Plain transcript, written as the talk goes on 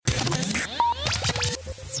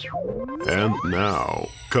And now,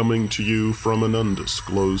 coming to you from an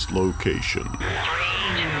undisclosed location,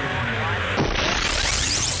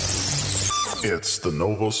 it's the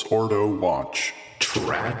Novus Ordo Watch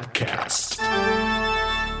Tradcast.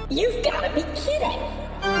 You've got to be kidding.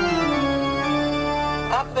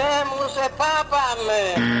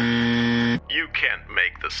 You can't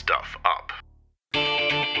make the stuff up.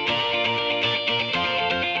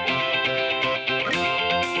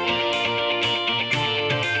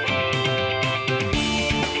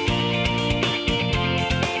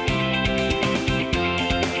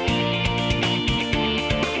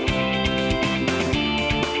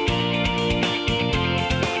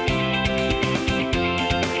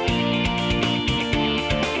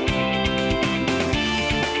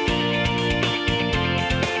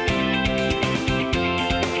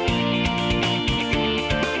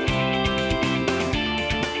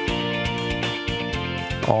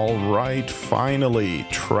 All right, finally,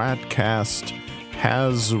 Tradcast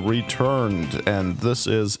has returned, and this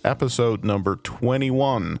is episode number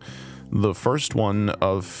 21, the first one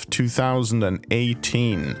of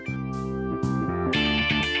 2018.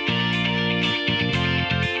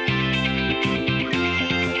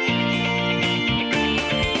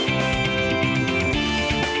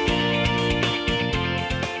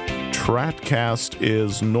 Tradcast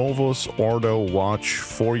is Novus Ordo Watch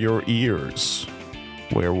for your ears,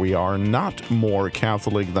 where we are not more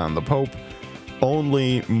Catholic than the Pope,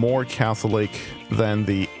 only more Catholic than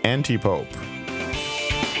the anti-Pope.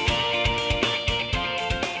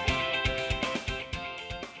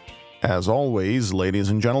 As always, ladies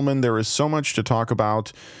and gentlemen, there is so much to talk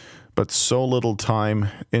about, but so little time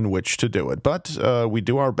in which to do it. But we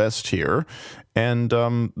do our best here, and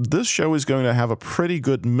this show is going to have a pretty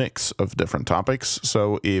good mix of different topics,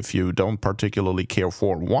 so if you don't particularly care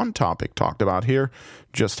for one topic talked about here,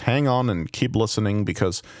 just hang on and keep listening,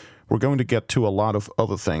 because we're going to get to a lot of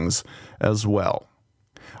other things as well.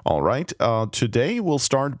 All right, today we'll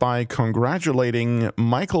start by congratulating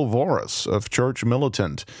Michael Voris of Church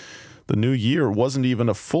Militant. The new year wasn't even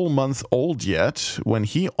a full month old yet when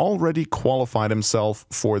he already qualified himself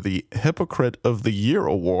for the Hypocrite of the Year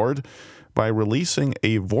award by releasing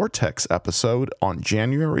a Vortex episode on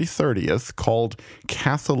January 30th called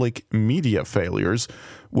Catholic Media Failures,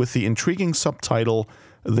 with the intriguing subtitle,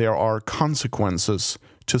 There Are Consequences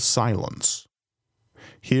to Silence.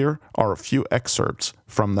 Here are a few excerpts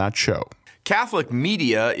from that show. Catholic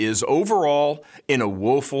media is overall in a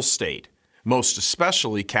woeful state, most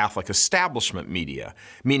especially Catholic establishment media,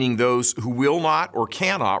 meaning those who will not or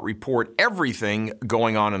cannot report everything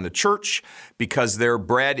going on in the church because their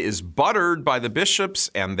bread is buttered by the bishops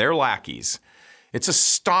and their lackeys. It's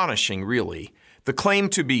astonishing, really. The claim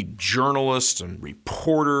to be journalists and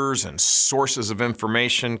reporters and sources of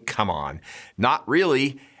information, come on. Not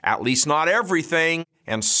really, at least not everything,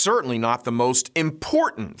 and certainly not the most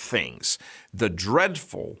important things. The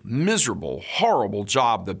dreadful, miserable, horrible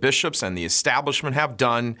job the bishops and the establishment have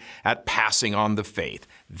done at passing on the faith.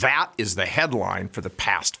 That is the headline for the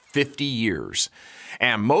past 50 years.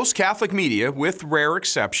 And most Catholic media, with rare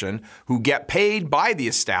exception, who get paid by the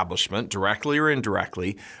establishment, directly or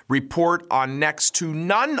indirectly, report on next to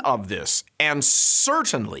none of this, and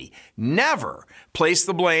certainly never place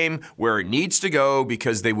the blame where it needs to go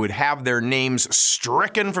because they would have their names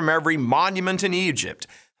stricken from every monument in Egypt,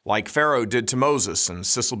 like Pharaoh did to Moses in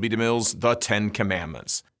Cecil B. DeMille's The Ten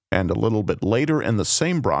Commandments. And a little bit later in the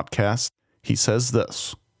same broadcast, he says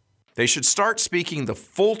this. They should start speaking the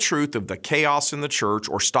full truth of the chaos in the church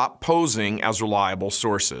or stop posing as reliable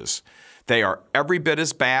sources. They are every bit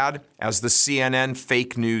as bad as the CNN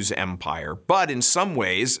fake news empire, but in some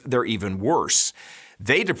ways, they're even worse.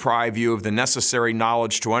 They deprive you of the necessary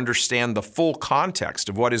knowledge to understand the full context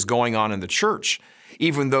of what is going on in the church,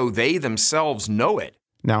 even though they themselves know it.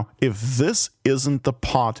 Now, if this isn't the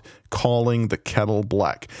pot calling the kettle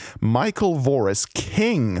black, Michael Voris,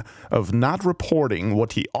 king of not reporting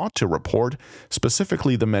what he ought to report,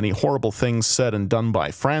 specifically the many horrible things said and done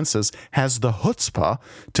by Francis, has the chutzpah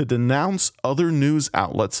to denounce other news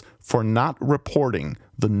outlets for not reporting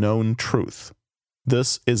the known truth.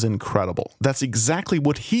 This is incredible. That's exactly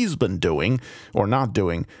what he's been doing, or not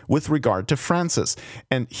doing, with regard to Francis.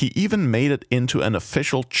 And he even made it into an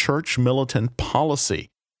official Church Militant policy,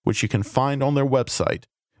 which you can find on their website,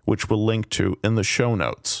 which we'll link to in the show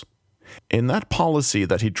notes. In that policy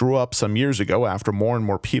that he drew up some years ago after more and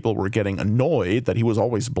more people were getting annoyed that he was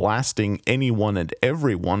always blasting anyone and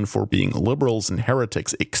everyone for being liberals and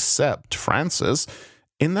heretics except Francis,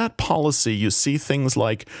 in that policy you see things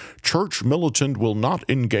like, Church Militant will not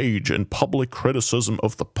engage in public criticism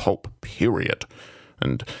of the Pope, period.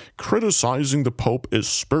 and criticizing the Pope is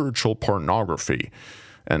spiritual pornography,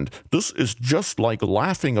 and this is just like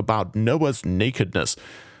laughing about Noah's nakedness,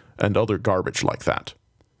 and other garbage like that.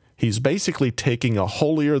 He's basically taking a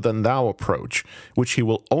holier-than-thou approach, which he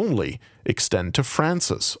will only extend to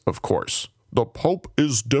Francis, of course. The Pope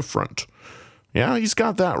is different. Yeah, he's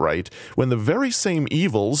got that right, when the very same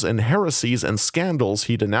evils and heresies and scandals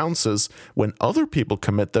he denounces when other people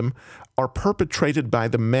commit them are perpetrated by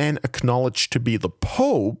the man acknowledged to be the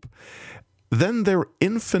Pope, then they're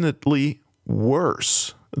infinitely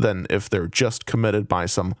worse than if they're just committed by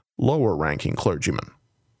some lower-ranking clergyman.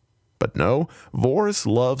 But no, Voris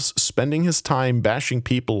loves spending his time bashing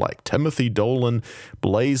people like Timothy Dolan,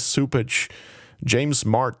 Blaise Supich, James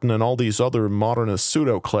Martin, and all these other modernist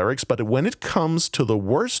pseudo-clerics, but when it comes to the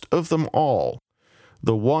worst of them all,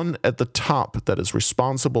 the one at the top that is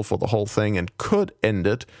responsible for the whole thing and could end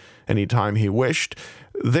it any time he wished,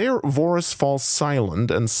 there Voris falls silent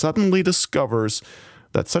and suddenly discovers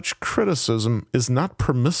that such criticism is not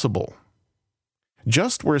permissible.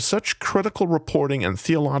 Just where such critical reporting and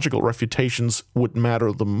theological refutations would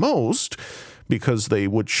matter the most, because they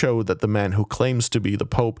would show that the man who claims to be the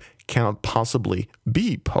Pope cannot possibly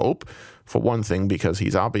be Pope, for one thing because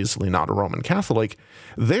he's obviously not a Roman Catholic,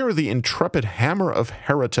 there the intrepid hammer of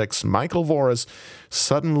heretics Michael Voris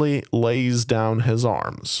suddenly lays down his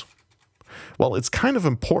arms. Well, it's kind of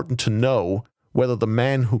important to know whether the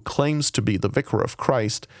man who claims to be the vicar of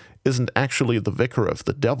Christ isn't actually the vicar of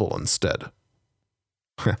the devil instead.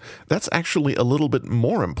 That's actually a little bit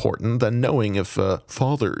more important than knowing if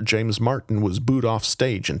Father James Martin was booed off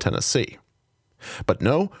stage in Tennessee. But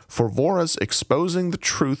no, for Voris exposing the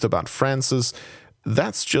truth about Francis,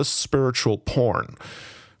 that's just spiritual porn.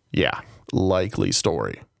 Yeah, likely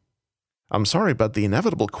story. I'm sorry, but the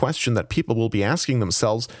inevitable question that people will be asking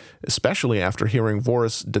themselves, especially after hearing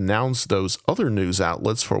Voris denounce those other news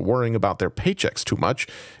outlets for worrying about their paychecks too much,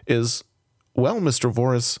 is, well, Mr.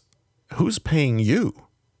 Voris, who's paying you?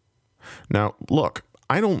 Now, look,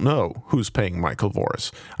 I don't know who's paying Michael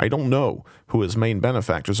Voris. I don't know who his main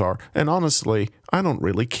benefactors are, and honestly, I don't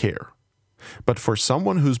really care. But for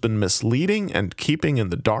someone who's been misleading and keeping in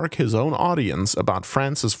the dark his own audience about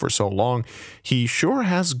Francis for so long, he sure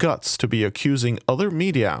has guts to be accusing other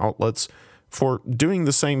media outlets for doing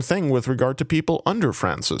the same thing with regard to people under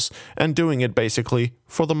Francis, and doing it basically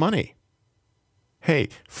for the money. Hey,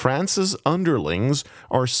 Francis' underlings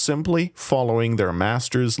are simply following their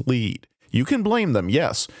master's lead. You can blame them,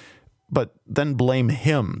 yes, but then blame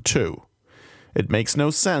him too. It makes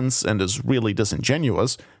no sense and is really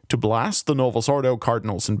disingenuous to blast the Novus Ordo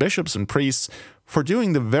cardinals and bishops and priests for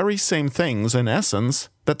doing the very same things in essence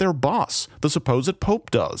that their boss, the supposed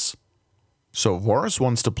Pope, does. So Voris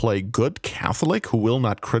wants to play good Catholic who will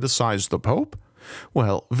not criticize the Pope?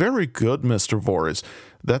 Well, very good, Mr. Voris.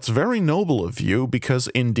 That's very noble of you, because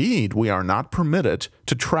indeed we are not permitted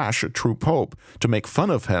to trash a true Pope, to make fun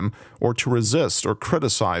of him, or to resist or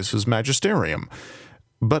criticize his magisterium.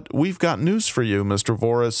 But we've got news for you, Mr.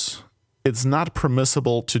 Voris. It's not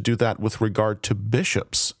permissible to do that with regard to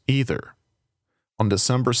bishops either. On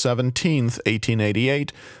December 17,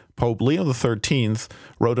 1888, Pope Leo XIII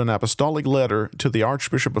wrote an apostolic letter to the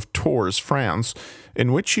Archbishop of Tours, France,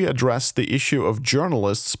 in which he addressed the issue of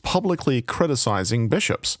journalists publicly criticizing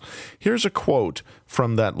bishops. Here's a quote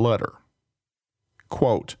from that letter.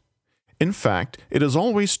 Quote, "In fact, it is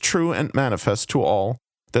always true and manifest to all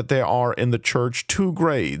that there are in the Church two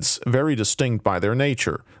grades, very distinct by their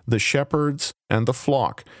nature, the shepherds and the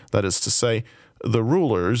flock, that is to say, the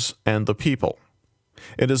rulers and the people.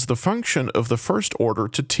 It is the function of the first order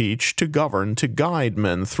to teach, to govern, to guide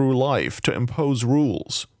men through life, to impose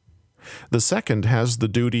rules. The second has the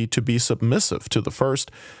duty to be submissive to the first,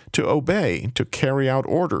 to obey, to carry out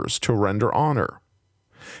orders, to render honor.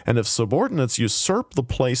 And if subordinates usurp the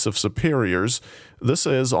place of superiors, this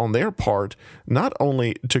is, on their part, not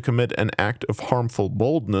only to commit an act of harmful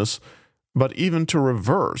boldness, but even to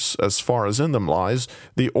reverse, as far as in them lies,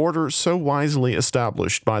 the order so wisely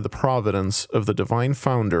established by the providence of the divine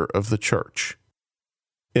founder of the Church.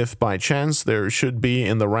 If by chance there should be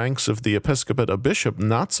in the ranks of the episcopate a bishop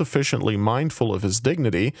not sufficiently mindful of his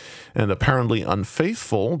dignity and apparently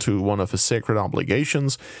unfaithful to one of his sacred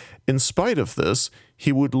obligations, in spite of this,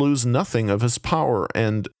 he would lose nothing of his power,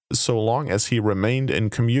 and so long as he remained in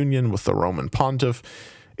communion with the Roman pontiff,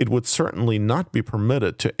 it would certainly not be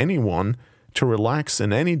permitted to anyone to relax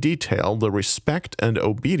in any detail the respect and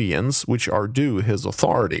obedience which are due his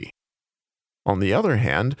authority. On the other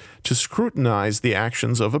hand, to scrutinize the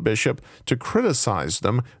actions of a bishop, to criticize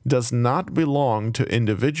them, does not belong to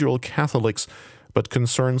individual Catholics, but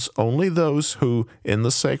concerns only those who, in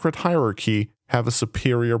the sacred hierarchy, have a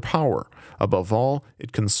superior power. Above all,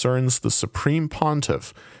 it concerns the supreme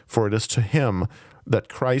pontiff, for it is to him that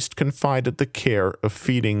Christ confided the care of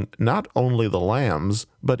feeding not only the lambs,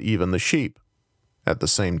 but even the sheep. At the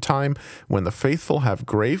same time, when the faithful have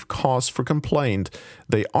grave cause for complaint,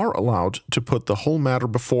 they are allowed to put the whole matter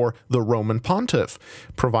before the Roman pontiff,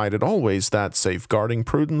 provided always that, safeguarding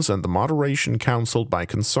prudence and the moderation counseled by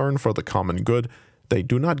concern for the common good, they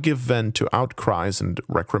do not give vent to outcries and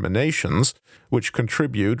recriminations, which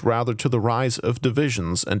contribute rather to the rise of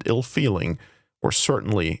divisions and ill feeling, or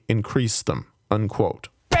certainly increase them." Unquote.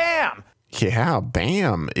 Bam! Yeah,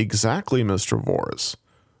 bam! Exactly, Mr. Voris.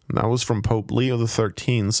 And that was from Pope Leo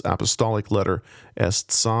XIII's apostolic letter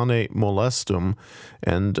Est Sane Molestum,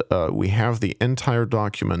 and we have the entire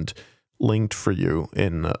document linked for you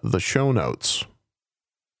in the show notes.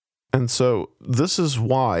 And so this is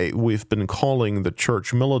why we've been calling the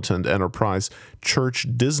church militant enterprise Church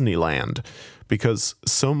Disneyland, because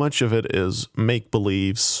so much of it is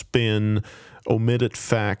make-believe, spin, omitted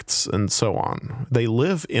facts, and so on. They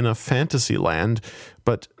live in a fantasy land,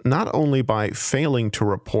 but not only by failing to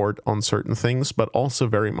report on certain things, but also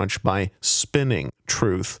very much by spinning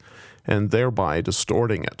truth and thereby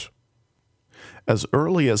distorting it. As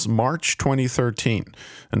early as March 2013,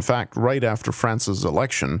 in fact, right after France's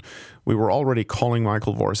election, we were already calling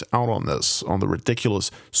Michael Voris out on this, on the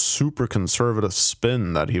ridiculous super conservative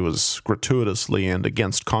spin that he was gratuitously and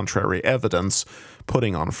against contrary evidence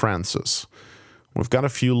putting on Francis. We've got a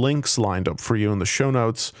few links lined up for you in the show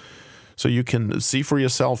notes so you can see for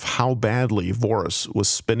yourself how badly Voris was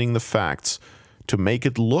spinning the facts to make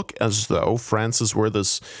it look as though Francis were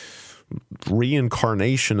this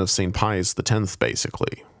reincarnation of St. Pius X,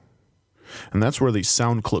 basically. And that's where these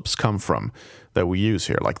sound clips come from that we use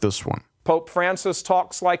here, like this one. Pope Francis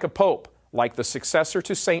talks like a pope, like the successor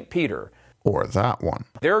to St. Peter. Or that one.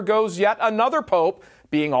 There goes yet another pope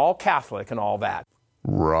being all Catholic and all that.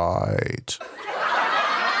 Right.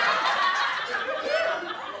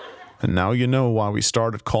 And now you know why we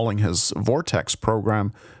started calling his Vortex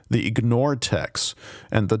program the Ignore-tex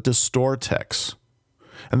and the Distort-tex.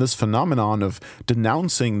 And this phenomenon of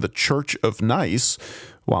denouncing the Church of Nice,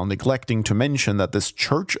 while neglecting to mention that this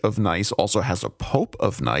Church of Nice also has a Pope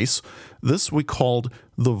of Nice, this we called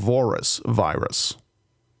the Voris virus.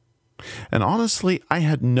 And honestly, I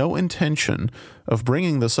had no intention of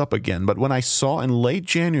bringing this up again, but when I saw in late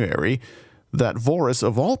January that Voris,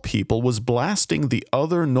 of all people, was blasting the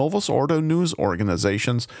other Novus Ordo news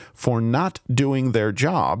organizations for not doing their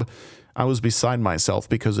job, I was beside myself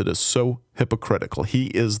because it is so hypocritical. He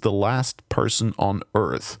is the last person on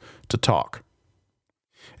earth to talk.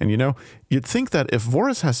 And you know, you'd think that if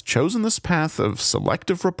Voris has chosen this path of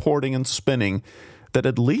selective reporting and spinning, that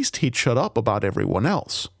at least he'd shut up about everyone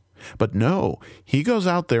else. But no, he goes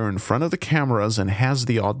out there in front of the cameras and has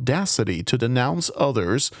the audacity to denounce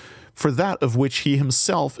others for that of which he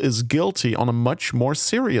himself is guilty on a much more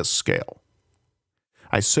serious scale.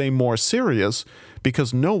 I say more serious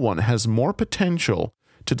because no one has more potential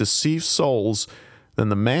to deceive souls than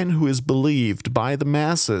the man who is believed by the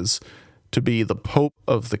masses to be the Pope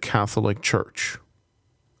of the Catholic Church.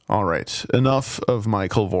 All right, enough of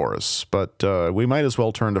Michael Voris, but we might as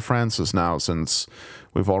well turn to Francis now since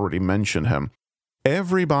we've already mentioned him.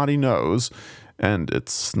 Everybody knows, and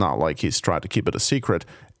it's not like he's tried to keep it a secret,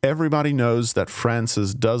 everybody knows that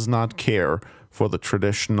Francis does not care for the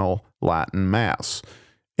traditional Latin Mass.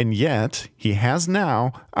 And yet, he has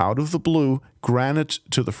now, out of the blue, granted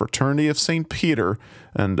to the Fraternity of St. Peter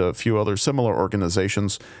and a few other similar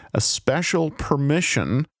organizations a special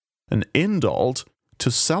permission, an indult, to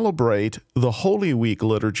celebrate the Holy Week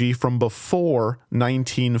liturgy from before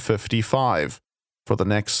 1955 for the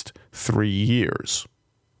next 3 years.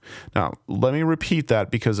 Now, let me repeat that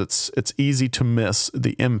because it's easy to miss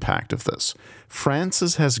the impact of this.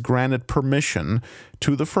 Francis has granted permission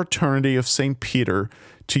to the Fraternity of St. Peter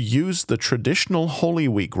to use the traditional Holy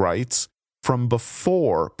Week rites from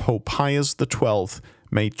before Pope Pius XII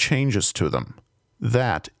made changes to them.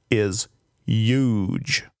 That is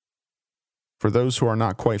huge. For those who are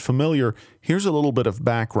not quite familiar, here's a little bit of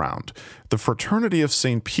background. The Fraternity of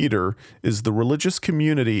St. Peter is the religious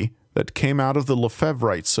community that came out of the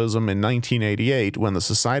Lefebvrite schism in 1988 when the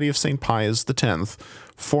Society of St. Pius X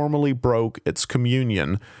formally broke its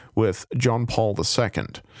communion with John Paul II.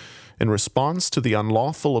 In response to the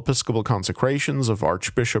unlawful episcopal consecrations of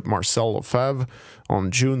Archbishop Marcel Lefebvre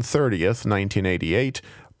on June 30th, 1988,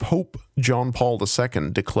 Pope John Paul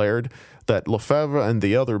II declared that Lefebvre and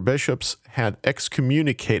the other bishops had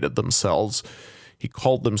excommunicated themselves. He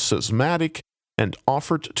called them schismatic and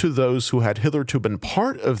offered to those who had hitherto been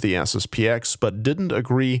part of the SSPX but didn't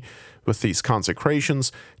agree with these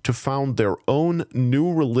consecrations to found their own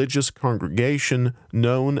new religious congregation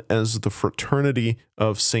known as the Fraternity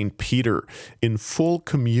of St. Peter, in full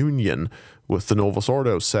communion with the Novus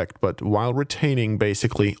Ordo sect, but while retaining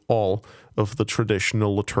basically all of the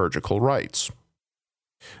traditional liturgical rites.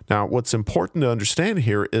 Now, what's important to understand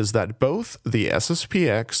here is that both the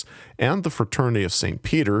SSPX and the Fraternity of St.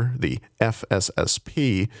 Peter, the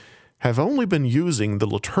FSSP, have only been using the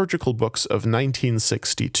liturgical books of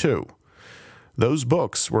 1962. Those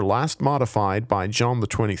books were last modified by John the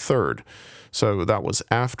 23rd, so that was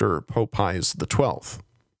after Pope Pius XII.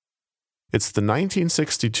 It's the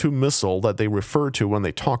 1962 Missal that they refer to when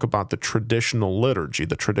they talk about the traditional liturgy,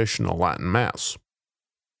 the traditional Latin Mass.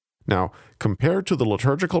 Now, compared to the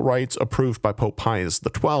liturgical rites approved by Pope Pius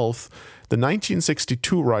XII, the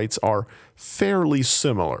 1962 rites are fairly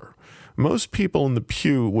similar. Most people in the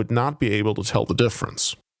pew would not be able to tell the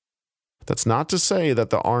difference. That's not to say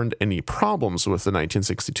that there aren't any problems with the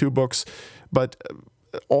 1962 books, but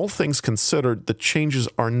all things considered, the changes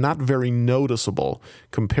are not very noticeable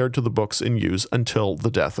compared to the books in use until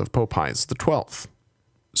the death of Pope Pius XII.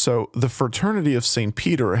 So the Fraternity of St.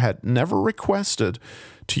 Peter had never requested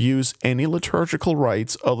to use any liturgical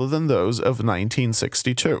rites other than those of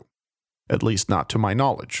 1962, at least not to my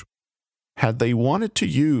knowledge. Had they wanted to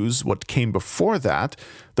use what came before that,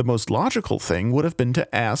 the most logical thing would have been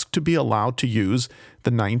to ask to be allowed to use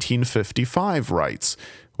the 1955 rites,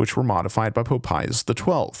 which were modified by Pope Pius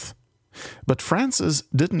XII. But Francis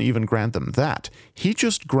didn't even grant them that. He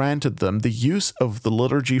just granted them the use of the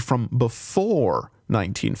liturgy from before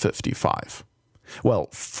 1955. Well,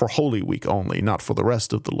 for Holy Week only, not for the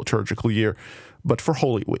rest of the liturgical year, but for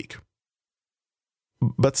Holy Week.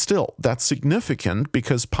 But still, that's significant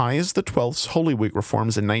because Pius XII's Holy Week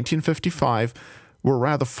reforms in 1955 were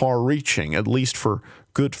rather far-reaching, at least for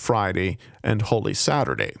Good Friday and Holy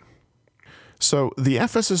Saturday. So the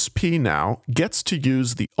FSSP now gets to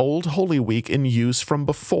use the old Holy Week in use from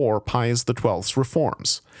before Pius XII's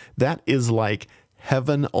reforms. That is like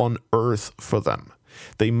heaven on earth for them.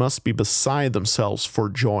 They must be beside themselves for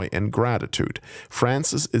joy and gratitude.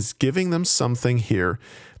 Francis is giving them something here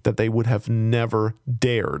that they would have never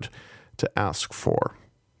dared to ask for.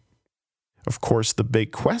 Of course, the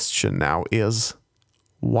big question now is,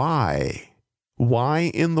 why?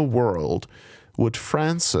 Why in the world would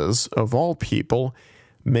Francis, of all people,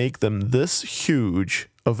 make them this huge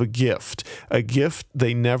of a gift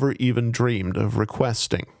they never even dreamed of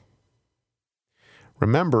requesting?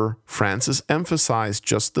 Remember, Francis emphasized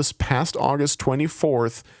just this past August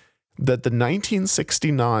 24th that the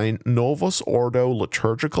 1969 Novus Ordo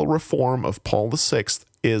liturgical reform of Paul VI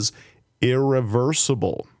is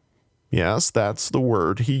irreversible. Yes, that's the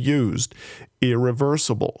word he used,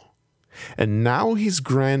 irreversible. And now he's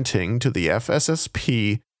granting to the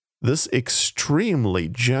FSSP this extremely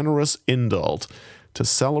generous indult to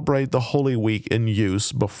celebrate the Holy Week in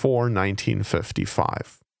use before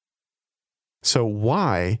 1955. So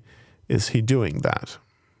why is he doing that?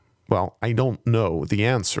 Well, I don't know the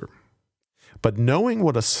answer. But knowing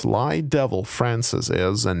what a sly devil Francis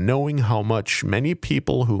is, and knowing how much many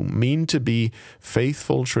people who mean to be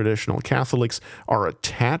faithful traditional Catholics are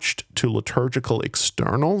attached to liturgical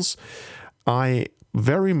externals, I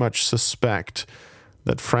very much suspect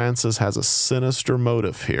that Francis has a sinister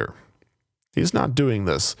motive here. He's not doing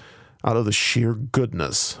this out of the sheer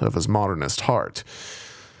goodness of his modernist heart.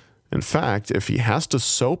 In fact, if he has to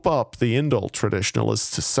soap up the indult traditionalists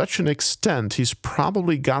to such an extent, he's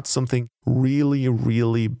probably got something really,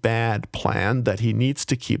 really bad planned that he needs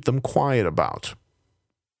to keep them quiet about.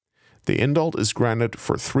 The indult is granted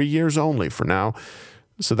for 3 years only for now,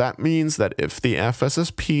 so that means that if the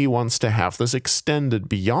FSSP wants to have this extended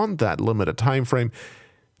beyond that limited time frame,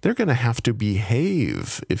 they're going to have to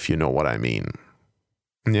behave, if you know what I mean.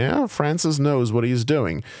 Yeah, Francis knows what he's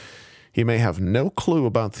doing. He may have no clue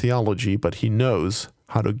about theology, but he knows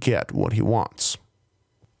how to get what he wants.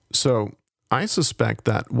 So, I suspect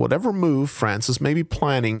that whatever move Francis may be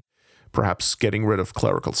planning, perhaps getting rid of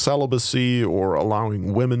clerical celibacy or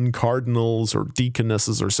allowing women cardinals or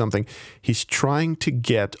deaconesses or something, he's trying to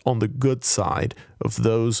get on the good side of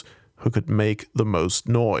those who could make the most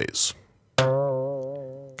noise.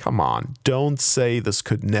 Come on, don't say this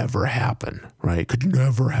could never happen, right? Could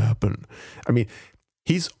never happen. I mean,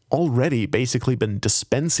 he's already basically been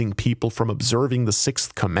dispensing people from observing the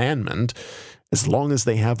sixth commandment as long as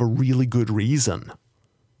they have a really good reason.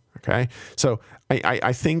 Okay? So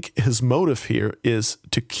I think his motive here is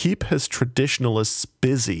to keep his traditionalists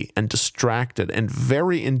busy and distracted and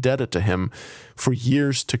very indebted to him for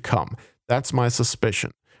years to come. That's my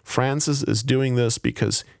suspicion. Francis is doing this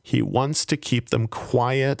because he wants to keep them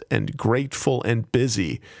quiet and grateful and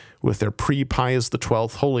busy with their pre-Pius XII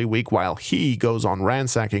Holy Week while he goes on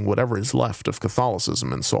ransacking whatever is left of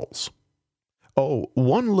Catholicism in souls. Oh,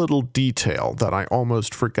 one little detail that I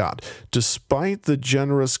almost forgot. Despite the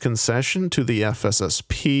generous concession to the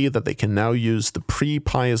FSSP that they can now use the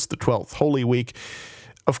pre-Pius XII Holy Week,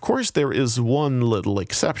 of course there is one little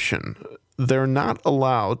exception. They're not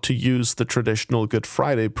allowed to use the traditional Good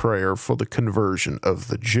Friday prayer for the conversion of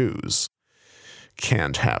the Jews.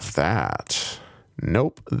 Can't have that.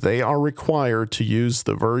 Nope, they are required to use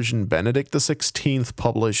the version Benedict XVI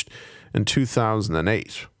published in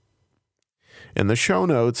 2008. In the show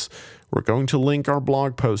notes, we're going to link our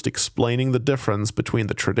blog post explaining the difference between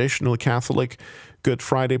the traditional Catholic Good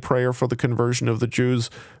Friday prayer for the conversion of the Jews,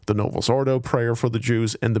 the Novus Ordo prayer for the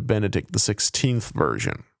Jews, and the Benedict XVI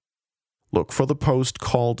version. Look for the post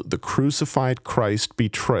called The Crucified Christ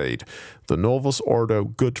Betrayed, the Novus Ordo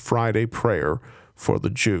Good Friday Prayer for the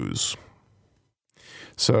Jews.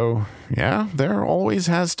 So, yeah, there always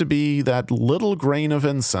has to be that little grain of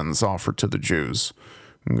incense offered to the Jews.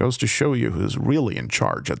 It goes to show you who's really in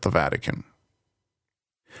charge at the Vatican.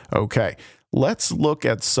 Okay, let's look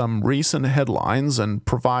at some recent headlines and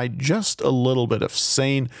provide just a little bit of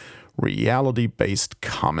sane, reality-based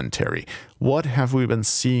commentary. What have we been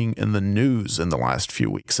seeing in the news in the last few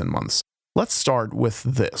weeks and months? Let's start with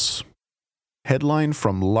this. Headline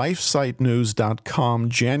from LifeSiteNews.com,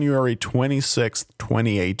 January 26,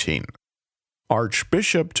 2018.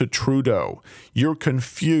 Archbishop to Trudeau, you're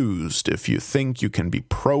confused if you think you can be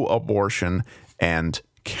pro-abortion and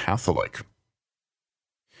Catholic.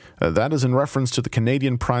 That is in reference to the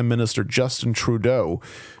Canadian Prime Minister Justin Trudeau,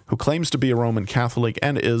 who claims to be a Roman Catholic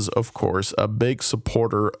and is, of course, a big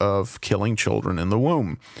supporter of killing children in the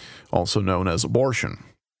womb, also known as abortion.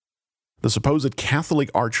 The supposed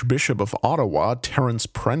Catholic Archbishop of Ottawa, Terence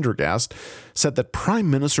Prendergast, said that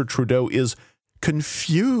Prime Minister Trudeau is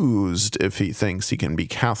confused if he thinks he can be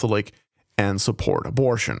Catholic and support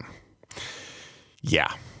abortion.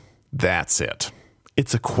 Yeah, that's it.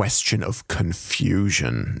 It's a question of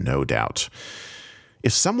confusion, no doubt.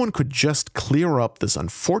 If someone could just clear up this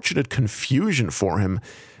unfortunate confusion for him,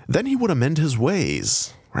 then he would amend his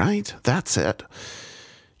ways, right? That's it.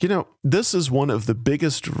 You know, this is one of the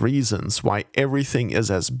biggest reasons why everything is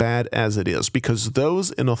as bad as it is, because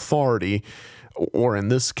those in authority, or in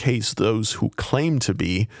this case, those who claim to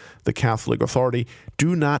be the Catholic authority,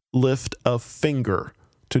 do not lift a finger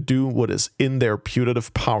to do what is in their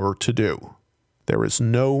putative power to do. There is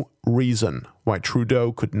no reason why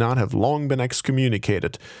Trudeau could not have long been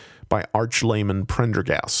excommunicated by Archlayman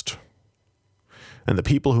Prendergast. And the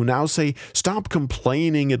people who now say, stop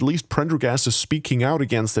complaining, at least Prendergast is speaking out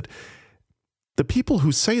against it. The people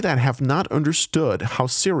who say that have not understood how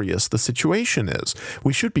serious the situation is.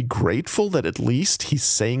 We should be grateful that at least he's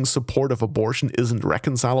saying support of abortion isn't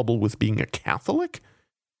reconcilable with being a Catholic.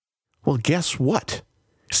 Well, guess what?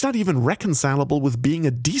 It's not even reconcilable with being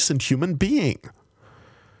a decent human being.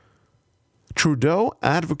 Trudeau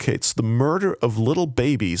advocates the murder of little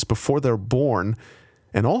babies before they're born,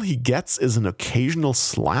 and all he gets is an occasional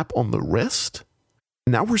slap on the wrist?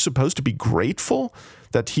 Now we're supposed to be grateful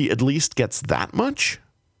that he at least gets that much?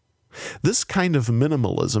 This kind of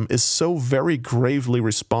minimalism is so very gravely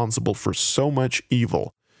responsible for so much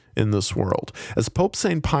evil in this world. As Pope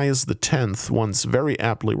St. Pius X once very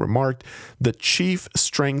aptly remarked, the chief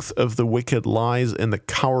strength of the wicked lies in the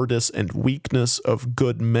cowardice and weakness of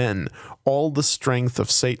good men. All the strength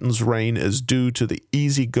of Satan's reign is due to the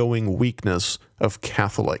easygoing weakness of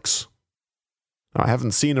Catholics. I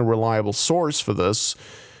haven't seen a reliable source for this,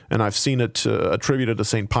 and I've seen it attributed to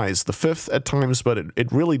St. Pius V at times, but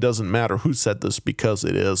it really doesn't matter who said this because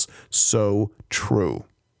it is so true.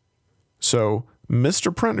 So,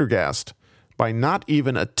 Mr. Prendergast, by not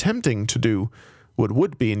even attempting to do what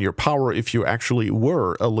would be in your power if you actually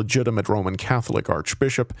were a legitimate Roman Catholic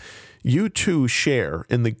archbishop, you too share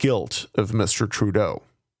in the guilt of Mr. Trudeau.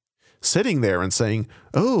 Sitting there and saying,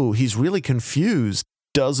 oh, he's really confused,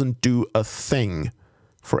 doesn't do a thing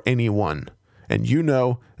for anyone. And you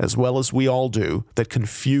know, as well as we all do, that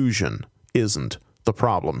confusion isn't the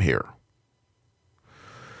problem here.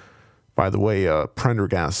 By the way,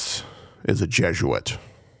 Prendergast is a Jesuit.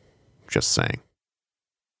 Just saying.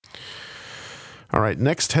 All right,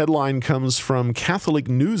 next headline comes from Catholic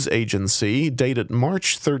News Agency, dated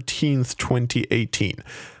March 13th, 2018.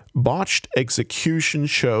 Botched execution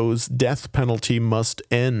shows death penalty must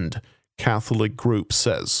end, Catholic group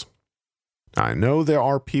says. I know there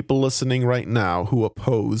are people listening right now who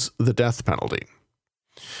oppose the death penalty.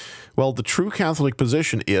 Well, the true Catholic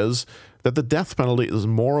position is that the death penalty is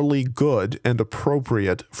morally good and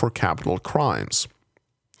appropriate for capital crimes.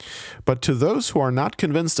 But to those who are not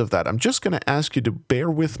convinced of that, I'm just going to ask you to bear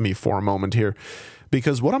with me for a moment here,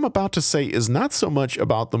 because what I'm about to say is not so much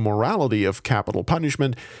about the morality of capital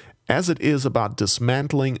punishment as it is about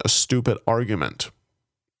dismantling a stupid argument.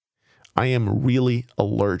 I am really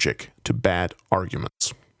allergic to bad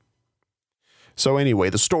arguments. So anyway,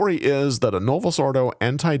 the story is that a Novus Ordo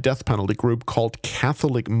anti-death penalty group called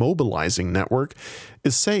Catholic Mobilizing Network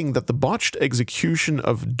is saying that the botched execution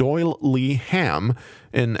of Doyle Lee Ham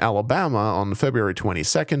in Alabama on February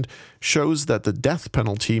 22nd shows that the death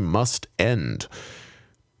penalty must end.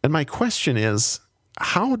 And my question is,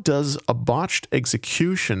 how does a botched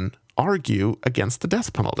execution argue against the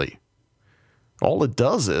death penalty? All it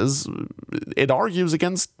does is it argues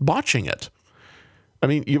against botching it. I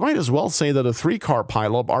mean, you might as well say that a 3-car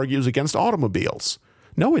pileup argues against automobiles.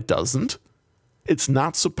 No, it doesn't. It's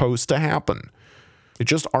not supposed to happen. It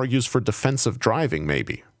just argues for defensive driving,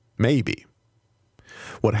 maybe. Maybe.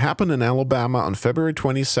 What happened in Alabama on February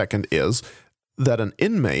 22nd is that an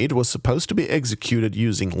inmate was supposed to be executed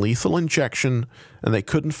using lethal injection, and they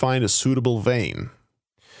couldn't find a suitable vein.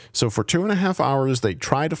 So for 2.5 hours, they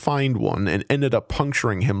tried to find one and ended up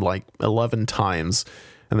puncturing him like 11 times,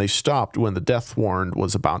 and they stopped when the death warrant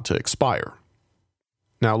was about to expire.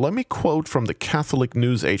 Now, let me quote from the Catholic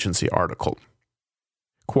News Agency article.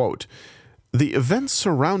 Quote, "The events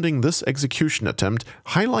surrounding this execution attempt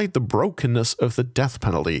highlight the brokenness of the death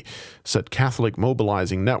penalty," said Catholic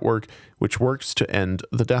Mobilizing Network, which works to end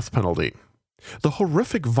the death penalty. "The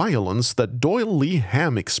horrific violence that Doyle Lee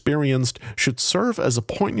Ham experienced should serve as a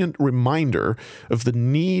poignant reminder of the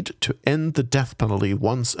need to end the death penalty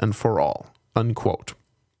once and for all." Unquote.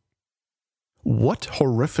 What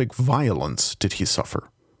horrific violence did he suffer?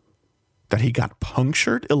 That he got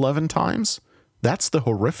punctured 11 times? That's the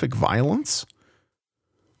horrific violence?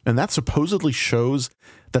 And that supposedly shows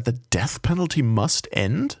that the death penalty must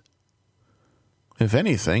end? If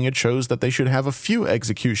anything, it shows that they should have a few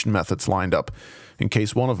execution methods lined up in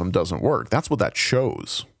case one of them doesn't work. That's what that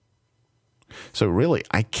shows. So really,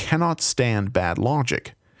 I cannot stand bad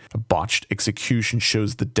logic. A botched execution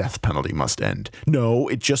shows the death penalty must end. No,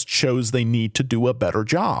 it just shows they need to do a better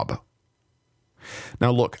job.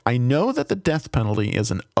 Now look, I know that the death penalty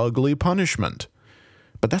is an ugly punishment,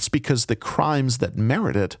 but that's because the crimes that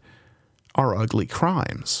merit it are ugly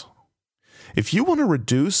crimes. If you want to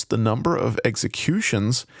reduce the number of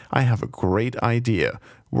executions, I have a great idea.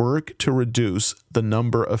 Work to reduce the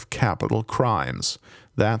number of capital crimes.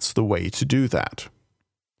 That's the way to do that.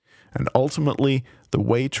 And ultimately, the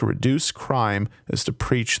way to reduce crime is to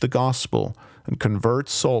preach the gospel and convert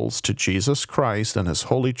souls to Jesus Christ and His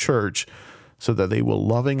holy church so that they will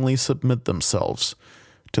lovingly submit themselves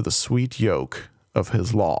to the sweet yoke of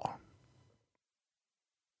His law.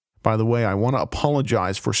 By the way, I want to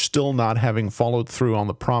apologize for still not having followed through on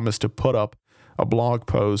the promise to put up a blog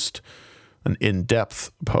post, an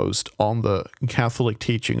in-depth post on the Catholic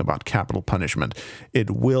teaching about capital punishment.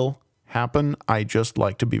 It will happen. I just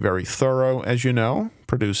like to be very thorough, as you know,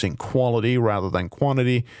 producing quality rather than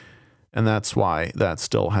quantity, and that's why that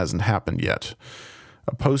still hasn't happened yet.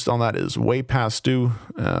 A post on that is way past due,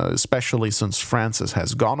 especially since Francis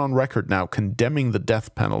has gone on record now condemning the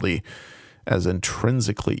death penalty as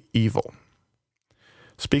intrinsically evil.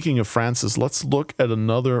 Speaking of Francis, let's look at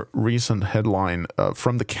another recent headline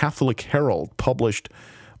from the Catholic Herald, published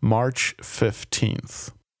March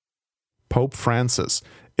 15th. Pope Francis: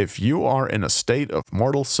 "If you are in a state of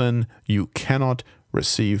mortal sin, you cannot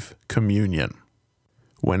receive communion."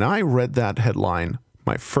 When I read that headline,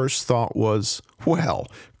 my first thought was, well,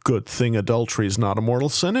 good thing adultery is not a mortal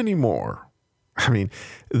sin anymore. I mean,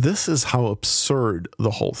 this is how absurd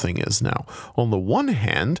the whole thing is now. On the one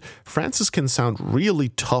hand, Francis can sound really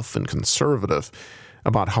tough and conservative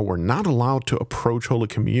about how we're not allowed to approach Holy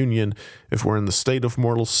Communion if we're in the state of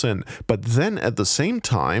mortal sin. But then at the same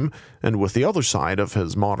time, and with the other side of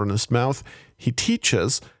his modernist mouth, he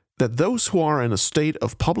teaches that those who are in a state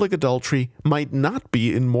of public adultery might not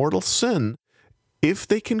be in mortal sin if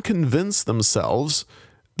they can convince themselves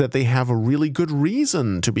that they have a really good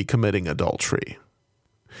reason to be committing adultery.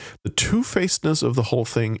 The two-facedness of the whole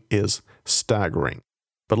thing is staggering.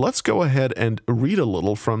 But let's go ahead and read a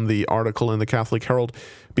little from the article in the Catholic Herald,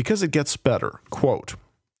 because it gets better. Quote,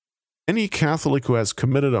 "Any Catholic who has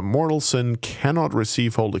committed a mortal sin cannot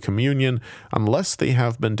receive Holy Communion unless they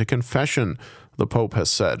have been to confession," the Pope has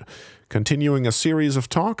said, continuing a series of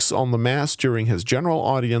talks on the Mass during his general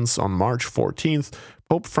audience on March 14th.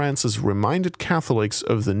 Pope Francis reminded Catholics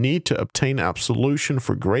of the need to obtain absolution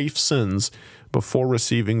for grave sins before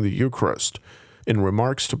receiving the Eucharist. In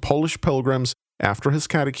remarks to Polish pilgrims after his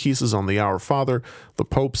catechesis on the Our Father, the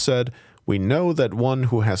Pope said, "We know that one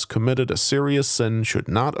who has committed a serious sin should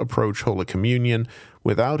not approach Holy Communion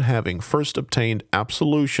without having first obtained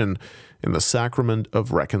absolution in the sacrament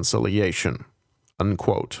of reconciliation."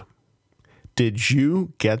 Unquote. Did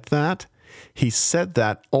you get that? He said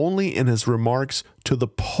that only in his remarks to the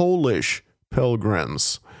Polish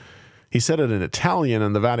pilgrims. He said it in Italian,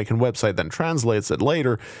 and the Vatican website then translates it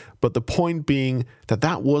later, but the point being that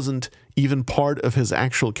that wasn't even part of his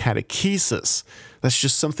actual catechesis. That's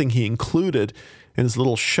just something he included in his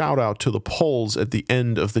little shout-out to the Poles at the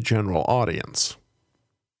end of the general audience.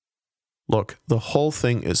 Look, the whole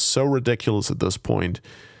thing is so ridiculous at this point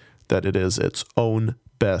that it is its own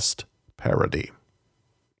best parody.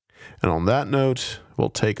 And on that note, we'll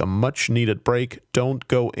take a much-needed break. Don't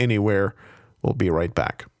go anywhere. We'll be right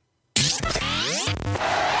back.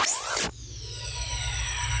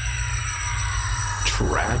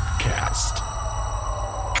 Tradcast.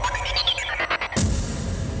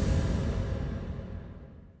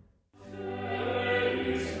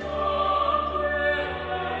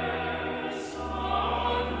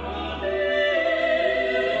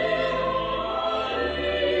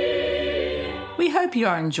 We hope you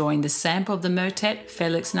are enjoying the sample of the motet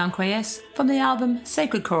Felix Nanqueyes from the album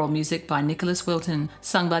Sacred Choral Music by Nicholas Wilton,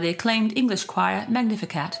 sung by the acclaimed English choir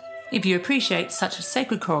Magnificat. If you appreciate such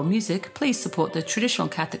sacred choral music, please support the traditional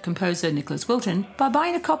Catholic composer Nicholas Wilton by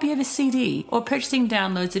buying a copy of his CD or purchasing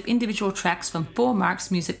downloads of individual tracks from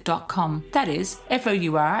fourmarksmusic.com. That is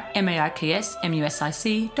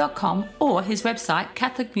fourmarksmusic.com, or his website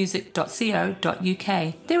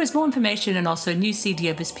catholicmusic.co.uk. There is more information and also a new CD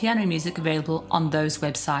of his piano music available on those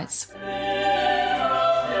websites.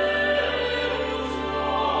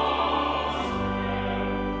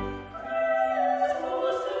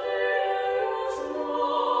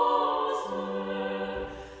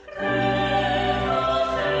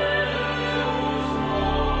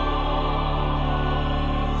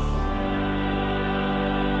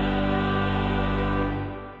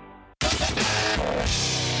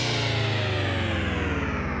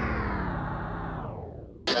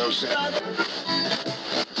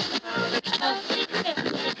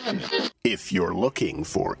 If you're looking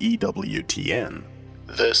for EWTN,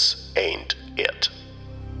 this ain't it.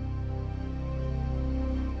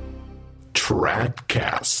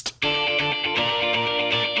 Tradcast.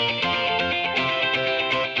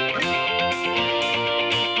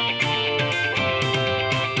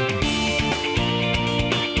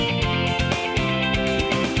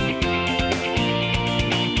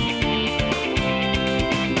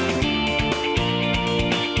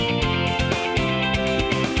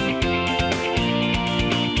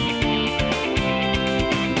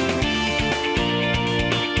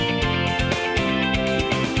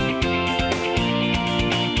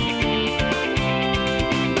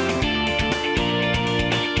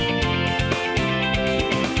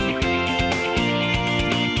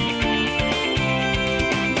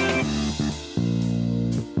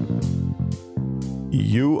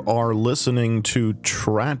 You are listening to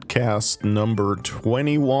Tradcast number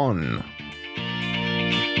 21.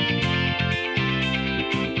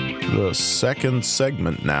 The second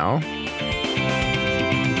segment now.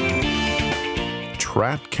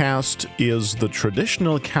 Tradcast is the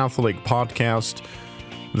traditional Catholic podcast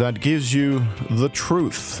that gives you the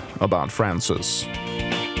truth about Francis.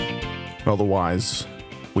 Otherwise,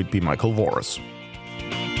 we'd be Michael Voris.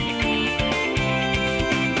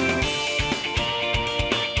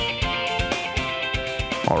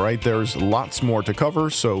 All right, there's lots more to cover,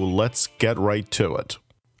 so let's get right to it.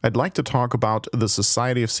 I'd like to talk about the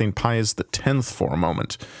Society of St. Pius X for a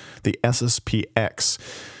moment, the SSPX.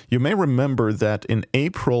 You may remember that in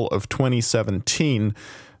April of 2017,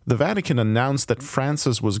 the Vatican announced that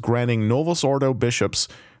Francis was granting Novus Ordo bishops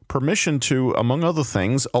permission to, among other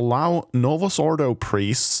things, allow Novus Ordo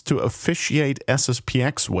priests to officiate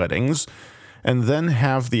SSPX weddings and then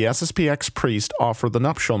have the SSPX priest offer the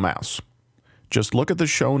nuptial mass. Just look at the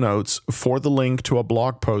show notes for the link to a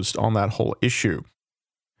blog post on that whole issue.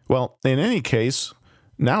 Well, in any case,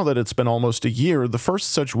 now that it's been almost a year, the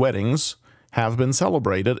first such weddings have been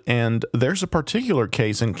celebrated, and there's a particular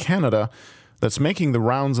case in Canada that's making the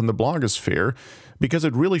rounds in the blogosphere because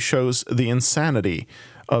it really shows the insanity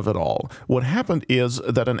of it all. What happened is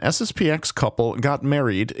that an SSPX couple got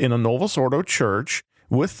married in a Novus Ordo church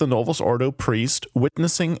with the Novus Ordo priest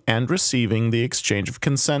witnessing and receiving the exchange of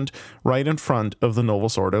consent right in front of the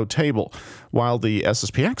Novus Ordo table, while the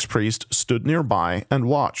SSPX priest stood nearby and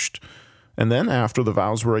watched. And then, after the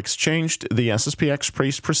vows were exchanged, the SSPX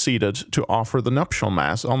priest proceeded to offer the nuptial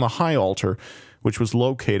mass on the high altar, which was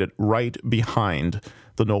located right behind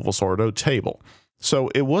the Novus Ordo table. So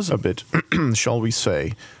it was a bit, shall we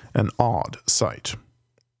say, an odd sight.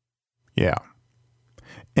 Yeah.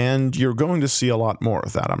 And you're going to see a lot more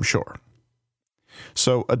of that, I'm sure.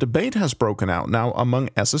 So a debate has broken out now among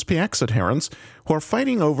SSPX adherents who are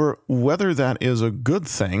fighting over whether that is a good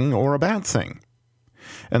thing or a bad thing.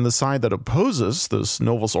 And the side that opposes this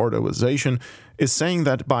Novus Ordoization is saying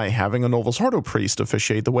that by having a Novus Ordo priest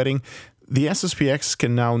officiate the wedding, the SSPX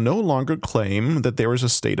can now no longer claim that there is a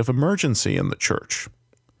state of emergency in the church.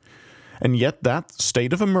 And yet that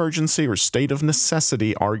state of emergency or state of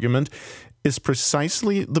necessity argument is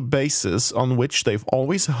precisely the basis on which they've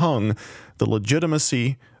always hung the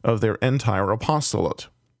legitimacy of their entire apostolate.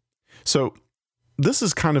 So this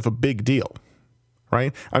is kind of a big deal,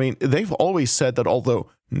 right? I mean, they've always said that although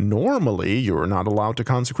normally you're not allowed to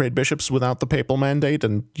consecrate bishops without the papal mandate,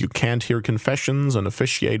 and you can't hear confessions and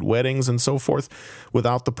officiate weddings and so forth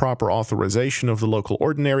without the proper authorization of the local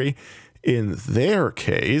ordinary, in their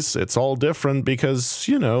case, it's all different because,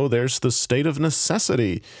 there's the state of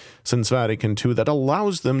necessity since Vatican II that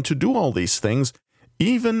allows them to do all these things,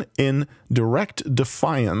 even in direct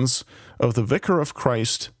defiance of the Vicar of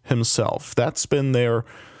Christ himself. That's been their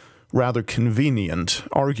rather convenient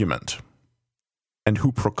argument. And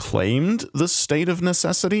who proclaimed the state of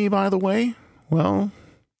necessity, by the way? Well,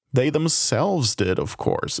 they themselves did, of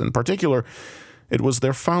course. In particular, it was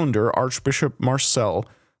their founder, Archbishop Marcel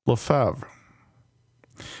Lefebvre.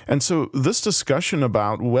 And so this discussion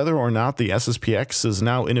about whether or not the SSPX is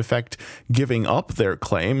now in effect giving up their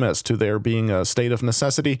claim as to there being a state of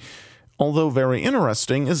necessity, although very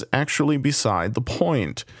interesting, is actually beside the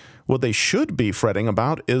point. What they should be fretting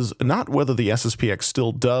about is not whether the SSPX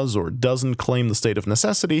still does or doesn't claim the state of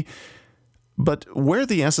necessity, but where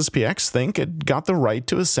the SSPX think it got the right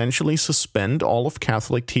to essentially suspend all of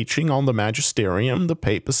Catholic teaching on the magisterium, the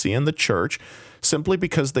papacy, and the church, simply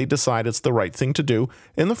because they decide it's the right thing to do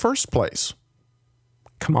in the first place.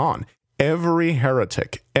 Come on. Every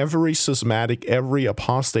heretic, every schismatic, every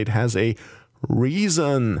apostate has a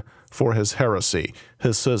reason for his heresy,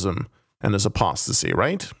 his schism, and his apostasy,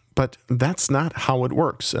 right? But that's not how it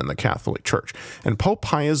works in the Catholic Church. And Pope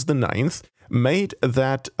Pius IX made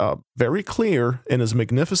that very clear in his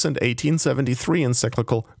magnificent 1873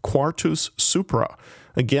 encyclical Quartus Supra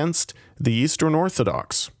against the Eastern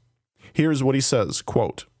Orthodox. Here's what he says,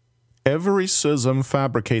 quote, "Every schism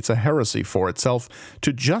fabricates a heresy for itself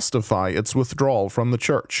to justify its withdrawal from the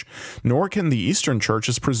Church, nor can the Eastern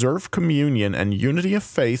Churches preserve communion and unity of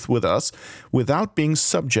faith with us without being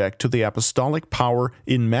subject to the apostolic power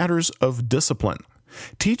in matters of discipline.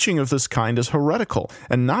 Teaching of this kind is heretical,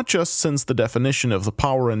 and not just since the definition of the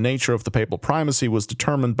power and nature of the papal primacy was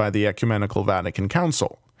determined by the Ecumenical Vatican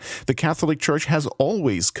Council. The Catholic Church has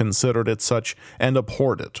always considered it such and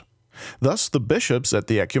abhorred it. Thus, the bishops at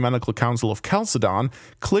the Ecumenical Council of Chalcedon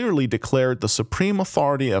clearly declared the supreme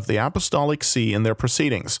authority of the Apostolic See in their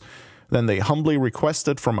proceedings. Then they humbly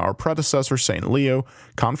requested from our predecessor, St. Leo,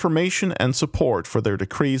 confirmation and support for their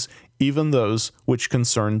decrees, even those which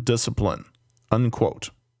concern discipline."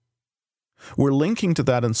 Unquote. We're linking to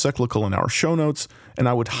that encyclical in our show notes, and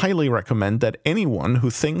I would highly recommend that anyone who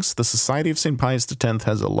thinks the Society of St. Pius X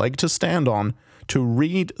has a leg to stand on to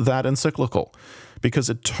read that encyclical, because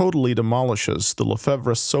it totally demolishes the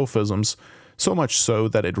Lefebvre sophisms, so much so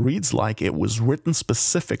that it reads like it was written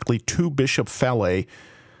specifically to Bishop Fallet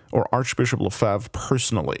or Archbishop Lefebvre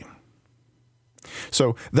personally.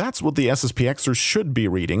 So that's what the SSPXers should be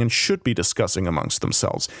reading and should be discussing amongst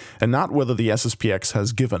themselves, and not whether the SSPX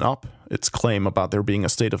has given up its claim about there being a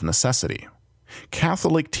state of necessity.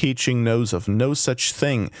 Catholic teaching knows of no such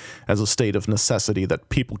thing as a state of necessity that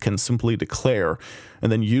people can simply declare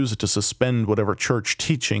and then use it to suspend whatever church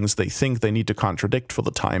teachings they think they need to contradict for the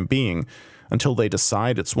time being until they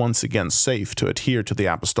decide it's once again safe to adhere to the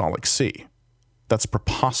Apostolic See. That's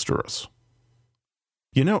preposterous.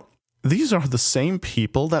 These are the same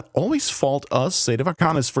people that always fault us,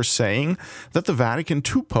 Sedevakanis, for saying that the Vatican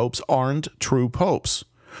II popes aren't true popes.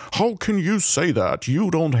 How can you say that? You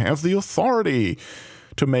don't have the authority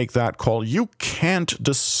to make that call. You can't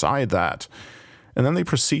decide that. And then they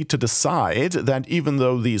proceed to decide that even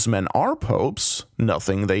though these men are popes,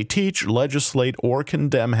 nothing they teach, legislate, or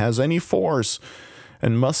condemn has any force,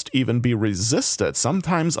 and must even be resisted,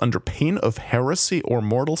 sometimes under pain of heresy or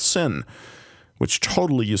mortal sin, which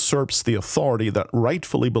totally usurps the authority that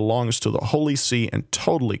rightfully belongs to the Holy See and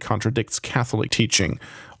totally contradicts Catholic teaching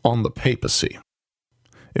on the papacy.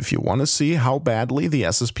 If you want to see how badly the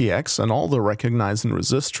SSPX and all the recognize and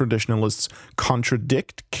resist traditionalists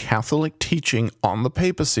contradict Catholic teaching on the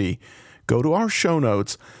papacy, go to our show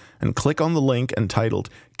notes and click on the link entitled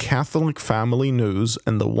Catholic Family News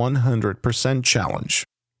and the 100% Challenge.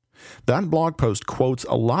 That blog post quotes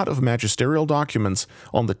a lot of magisterial documents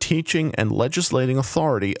on the teaching and legislating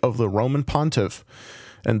authority of the Roman Pontiff,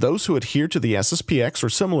 and those who adhere to the SSPX or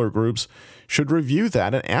similar groups should review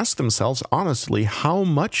that and ask themselves honestly how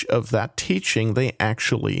much of that teaching they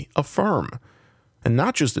actually affirm, and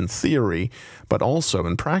not just in theory, but also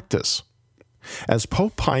in practice. As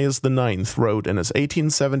Pope Pius IX wrote in his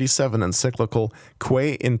 1877 encyclical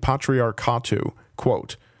Quae in Patriarchatu,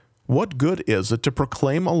 quote, "What good is it to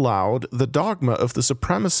proclaim aloud the dogma of the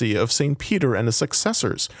supremacy of St. Peter and his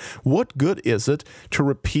successors? What good is it to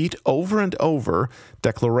repeat over and over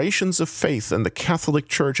declarations of faith in the Catholic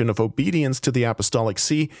Church and of obedience to the Apostolic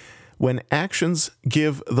See when actions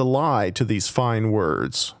give the lie to these fine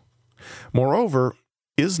words? Moreover,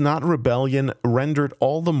 is not rebellion rendered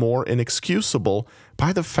all the more inexcusable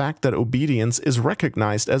by the fact that obedience is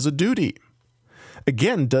recognized as a duty?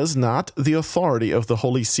 Again, does not the authority of the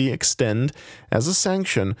Holy See extend as a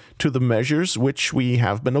sanction to the measures which we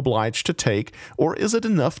have been obliged to take, or is it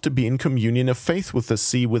enough to be in communion of faith with the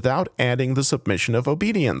See without adding the submission of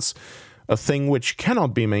obedience, a thing which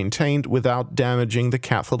cannot be maintained without damaging the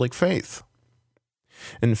Catholic faith?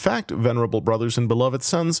 In fact, venerable brothers and beloved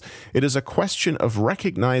sons, it is a question of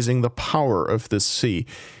recognizing the power of this See,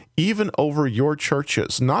 even over your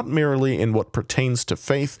churches, not merely in what pertains to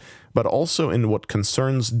faith, but also in what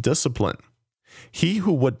concerns discipline. He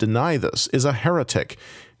who would deny this is a heretic.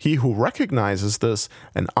 He who recognizes this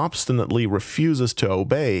and obstinately refuses to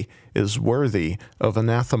obey is worthy of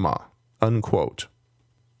anathema." Unquote.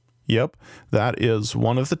 Yep, that is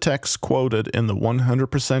one of the texts quoted in the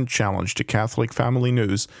 100% Challenge to Catholic Family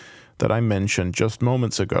News that I mentioned just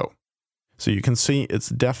moments ago. So you can see it's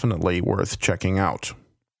definitely worth checking out.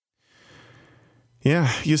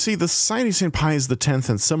 Yeah, you see, the Society of St. Pius X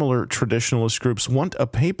and similar traditionalist groups want a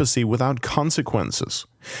papacy without consequences.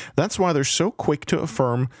 That's why they're so quick to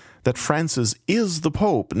affirm that Francis is the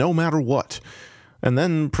Pope, no matter what, and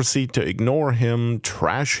then proceed to ignore him,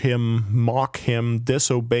 trash him, mock him,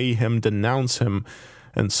 disobey him, denounce him,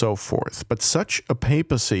 and so forth. But such a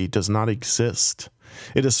papacy does not exist.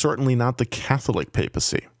 It is certainly not the Catholic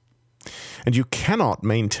papacy. And you cannot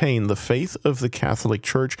maintain the faith of the Catholic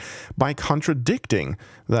Church by contradicting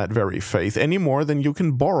that very faith any more than you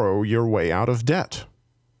can borrow your way out of debt.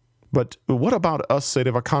 But what about us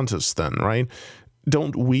sedevacantists then, right?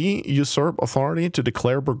 Don't we usurp authority to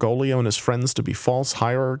declare Bergoglio and his friends to be false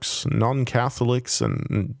hierarchs, non-Catholics,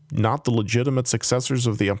 and not the legitimate successors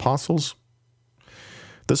of the apostles?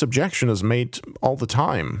 This objection is made all the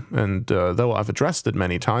time, and though I've addressed it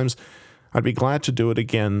many times, I'd be glad to do it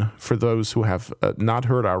again for those who have not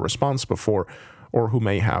heard our response before or who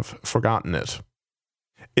may have forgotten it.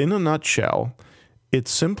 In a nutshell, it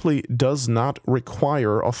simply does not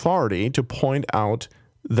require authority to point out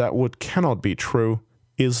that what cannot be true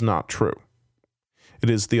is not true. It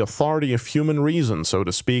is the authority of human reason, so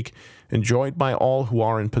to speak, enjoyed by all who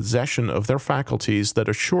are in possession of their faculties that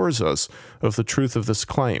assures us of the truth of this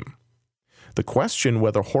claim. The question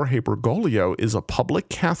whether Jorge Bergoglio is a public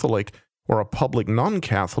Catholic or a public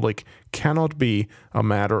non-Catholic cannot be a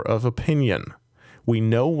matter of opinion. We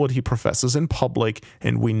know what he professes in public,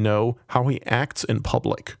 and we know how he acts in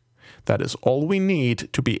public. That is all we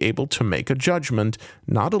need to be able to make a judgment,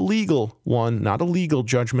 not a legal one, not a legal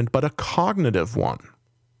judgment, but a cognitive one.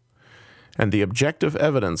 And the objective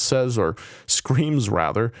evidence says, or screams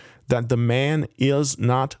rather, that the man is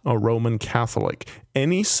not a Roman Catholic.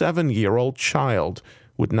 Any 7-year-old child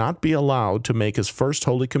would not be allowed to make his first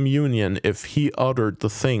Holy Communion if he uttered the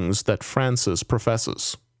things that Francis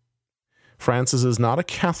professes. Francis is not a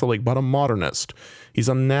Catholic, but a modernist. He's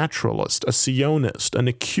a naturalist, a Sionist, an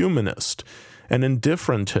ecumenist, an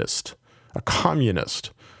indifferentist, a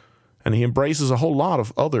communist, and he embraces a whole lot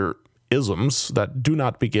of other isms that do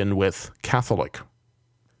not begin with Catholic.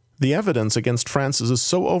 The evidence against Francis is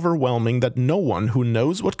so overwhelming that no one who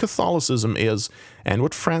knows what Catholicism is and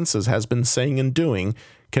what Francis has been saying and doing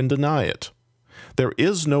can deny it. There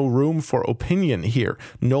is no room for opinion here.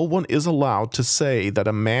 No one is allowed to say that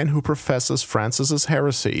a man who professes Francis's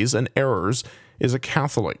heresies and errors is a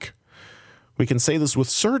Catholic. We can say this with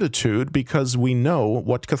certitude because we know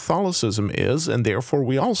what Catholicism is, and therefore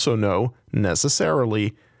we also know,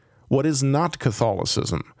 necessarily, what is not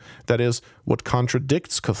Catholicism, that is, what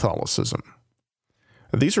contradicts Catholicism.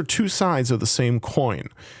 These are two sides of the same coin.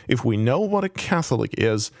 If we know what a Catholic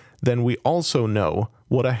is, then we also know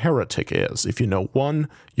what a heretic is. If you know one,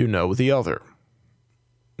 you know the other.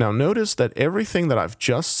 Now notice that everything that I've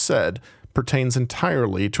just said pertains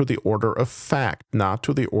entirely to the order of fact, not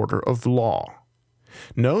to the order of law.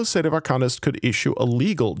 No sedevacantist could issue a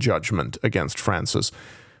legal judgment against Francis,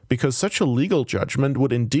 because such a legal judgment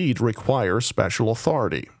would indeed require special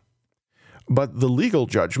authority. But the legal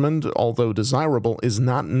judgment, although desirable, is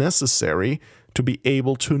not necessary to be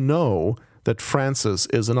able to know that Francis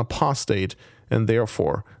is an apostate and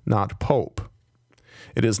therefore not pope.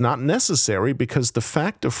 It is not necessary because the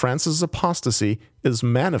fact of Francis' apostasy is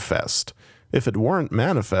manifest. If it weren't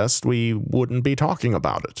manifest, we wouldn't be talking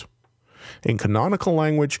about it. In canonical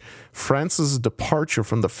language, Francis' departure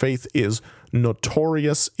from the faith is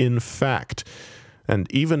notorious in fact, and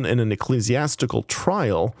even in an ecclesiastical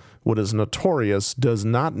trial, what is notorious does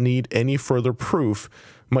not need any further proof,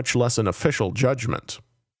 much less an official judgment.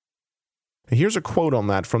 Here's a quote on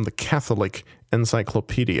that from the Catholic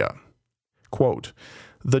Encyclopedia. Quote,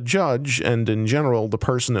 "The judge, and in general the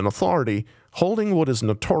person in authority, holding what is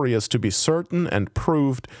notorious to be certain and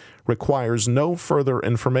proved, requires no further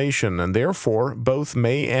information, and therefore both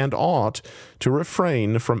may and ought to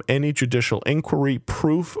refrain from any judicial inquiry,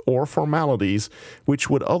 proof, or formalities which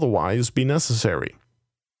would otherwise be necessary.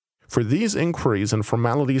 For these inquiries and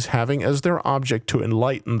formalities, having as their object to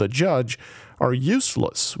enlighten the judge, are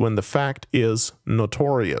useless when the fact is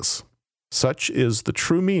notorious. Such is the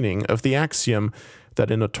true meaning of the axiom that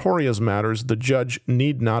in notorious matters the judge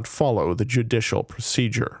need not follow the judicial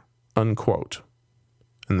procedure." Unquote.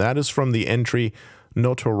 And that is from the entry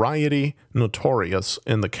Notoriety Notorious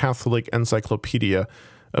in the Catholic Encyclopedia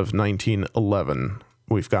of 1911.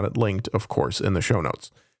 We've got it linked, of course, in the show notes.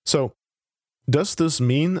 So, does this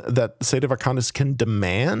mean that sedevacantists can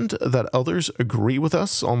demand that others agree with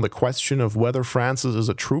us on the question of whether Francis is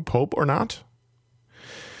a true pope or not?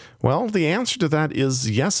 Well, the answer to that is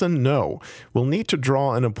yes and no. We'll need to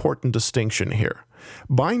draw an important distinction here.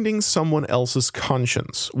 Binding someone else's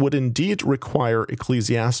conscience would indeed require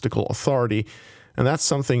ecclesiastical authority, and that's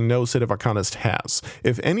something no sedevacantist has.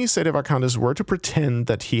 If any sedevacantist were to pretend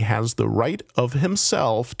that he has the right of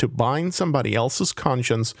himself to bind somebody else's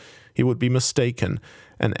conscience, he would be mistaken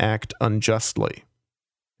and act unjustly.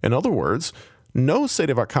 In other words, no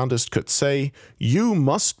sedevacantist could say, "You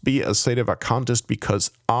must be a sedevacantist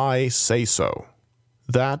because I say so."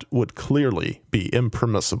 That would clearly be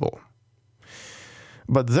impermissible.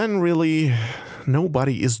 But then really,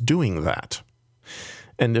 nobody is doing that.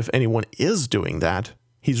 And if anyone is doing that,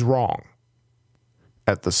 he's wrong.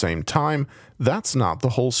 At the same time, that's not the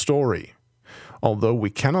whole story. Although we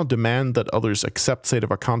cannot demand that others accept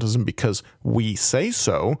sedevacantism because we say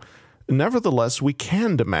so, nevertheless we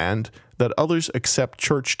can demand that others accept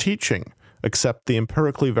church teaching, accept the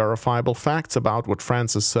empirically verifiable facts about what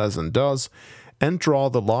Francis says and does, and draw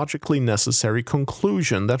the logically necessary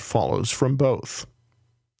conclusion that follows from both.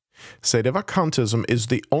 Sedevacantism is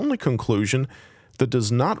the only conclusion that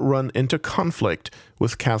does not run into conflict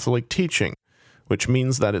with Catholic teaching, which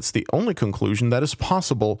means that it's the only conclusion that is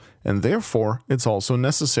possible, and therefore it's also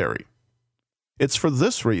necessary. It's for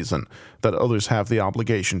this reason that others have the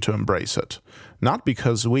obligation to embrace it, not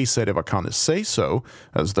because we sedevacantists say so,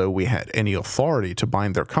 as though we had any authority to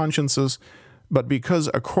bind their consciences, but because,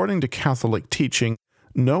 according to Catholic teaching,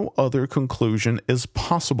 no other conclusion is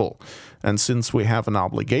possible, and since we have an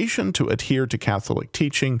obligation to adhere to Catholic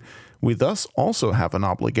teaching, we thus also have an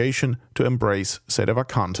obligation to embrace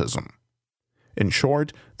sedevacantism. In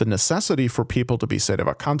short, the necessity for people to be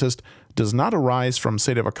sedevacantist does not arise from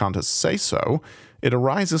sedevacantists say so, it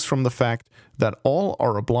arises from the fact that all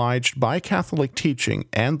are obliged by Catholic teaching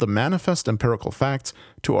and the manifest empirical facts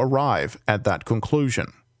to arrive at that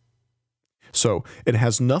conclusion. So it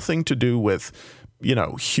has nothing to do with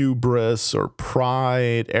hubris or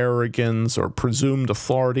pride, arrogance, or presumed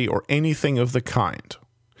authority, or anything of the kind.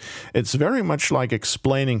 It's very much like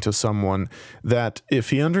explaining to someone that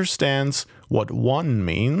if he understands what 1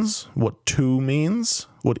 means, what 2 means,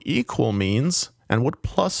 what equal means, and what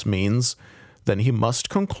plus means, then he must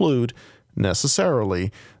conclude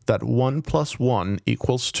necessarily that 1 + 1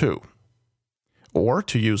 = 2. Or,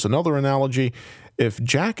 to use another analogy, if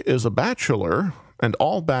Jack is a bachelor, and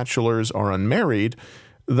all bachelors are unmarried,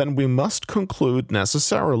 then we must conclude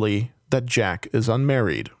necessarily that Jack is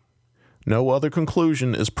unmarried. No other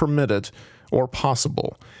conclusion is permitted or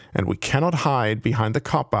possible, and we cannot hide behind the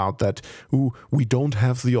cop-out that we don't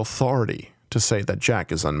have the authority to say that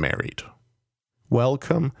Jack is unmarried.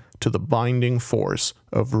 Welcome to the binding force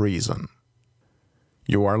of reason.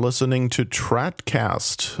 You are listening to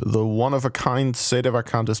Tradcast, the one-of-a-kind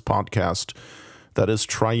sedevacantist podcast that is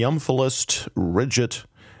triumphalist, rigid,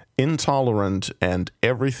 intolerant, and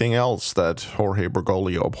everything else that Jorge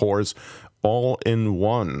Bergoglio abhors, all in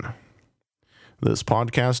one. This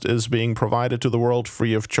podcast is being provided to the world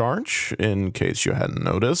free of charge, in case you hadn't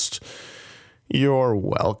noticed. You're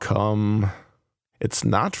welcome. It's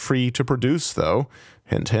not free to produce, though,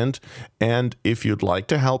 hint, hint, and if you'd like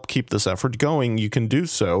to help keep this effort going, you can do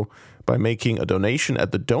so by making a donation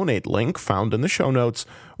at the donate link found in the show notes,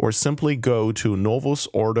 or simply go to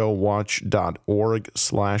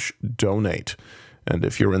novusordowatch.org/donate. And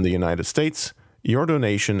if you're in the United States, your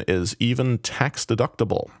donation is even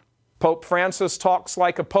tax-deductible. Pope Francis talks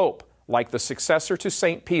like a pope, like the successor to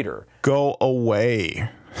St. Peter. Go away.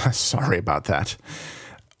 Sorry about that.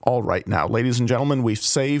 All right, now, ladies and gentlemen, we've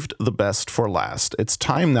saved the best for last. It's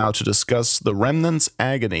time now to discuss the remnant's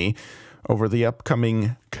agony over the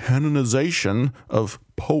upcoming canonization of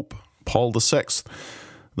Pope Paul VI,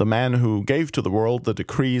 the man who gave to the world the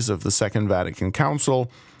decrees of the Second Vatican Council,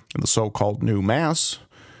 the so-called New Mass,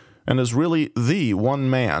 and is really the one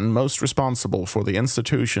man most responsible for the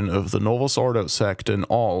institution of the Novus Ordo sect in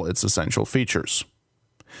all its essential features.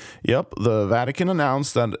 Yep, the Vatican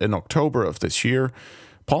announced that in October of this year,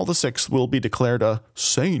 Paul VI will be declared a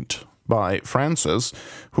saint by Francis,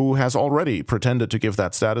 who has already pretended to give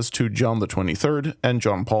that status to John the 23rd and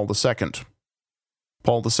John Paul II.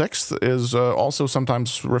 Paul VI is also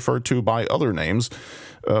sometimes referred to by other names.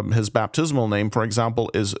 His baptismal name, for example,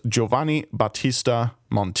 is Giovanni Battista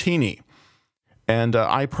Montini. And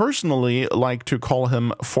I personally like to call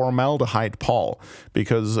him Formaldehyde Paul,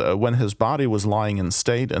 because when his body was lying in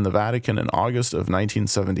state in the Vatican in August of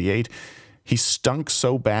 1978, he stunk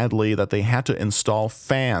so badly that they had to install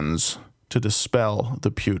fans to dispel the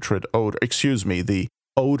putrid odor, the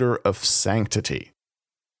odor of sanctity.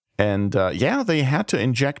 And they had to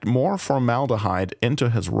inject more formaldehyde into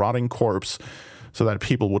his rotting corpse so that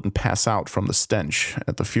people wouldn't pass out from the stench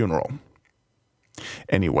at the funeral.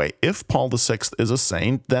 Anyway, if Paul VI is a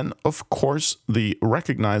saint, then of course the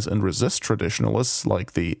Recognize and Resist traditionalists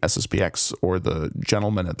like the SSPX or the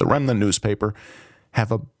gentleman at the Remnant newspaper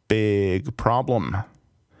have a big problem.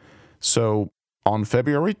 So, on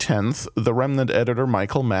February 10th, the Remnant editor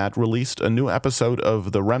Michael Matt released a new episode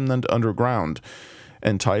of The Remnant Underground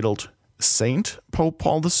entitled Saint Pope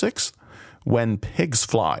Paul VI? When Pigs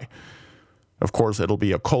Fly. Of course, it'll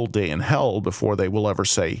be a cold day in hell before they will ever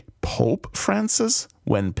say Pope Francis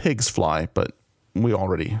when pigs fly, but we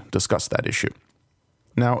already discussed that issue.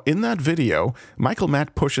 Now, in that video, Michael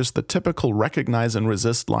Matt pushes the typical recognize and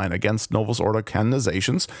resist line against Novus Ordo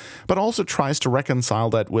canonizations, but also tries to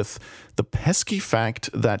reconcile that with the pesky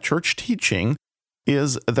fact that church teaching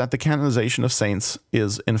is that the canonization of saints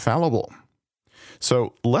is infallible.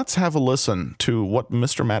 So let's have a listen to what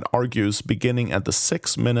Mr. Matt argues beginning at the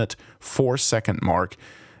 6-minute, 4-second mark,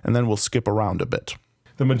 and then we'll skip around a bit.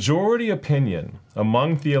 The majority opinion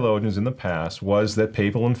among theologians in the past was that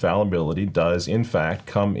papal infallibility does, in fact,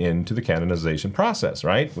 come into the canonization process,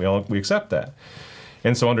 right? We accept that.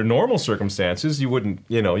 And so under normal circumstances, you wouldn't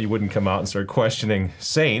come out and start questioning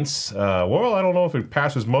saints. Well, I don't know if it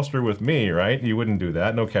passes muster with me, right? You wouldn't do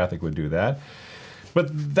that. No Catholic would do that.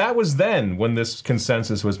 But that was then when this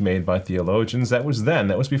consensus was made by theologians. That was then.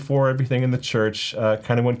 That was before everything in the church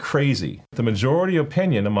kind of went crazy. The majority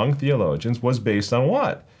opinion among theologians was based on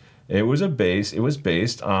what? It was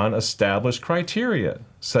based on established criteria,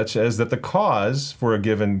 such as that the cause for a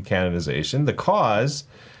given canonization, the cause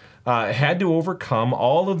had to overcome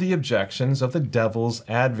all of the objections of the devil's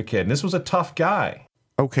advocate. And this was a tough guy.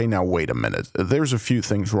 Okay, now wait a minute. There's a few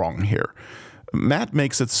things wrong here. Matt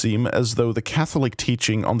makes it seem as though the Catholic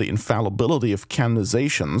teaching on the infallibility of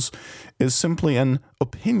canonizations is simply an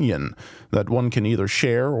opinion that one can either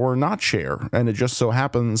share or not share, and it just so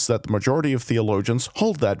happens that the majority of theologians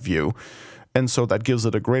hold that view, and so that gives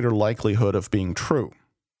it a greater likelihood of being true.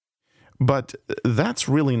 But that's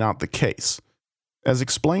really not the case. As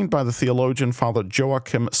explained by the theologian Father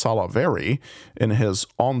Joachim Salaveri in his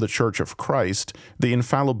On the Church of Christ, the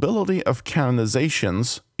infallibility of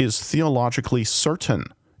canonizations is theologically certain.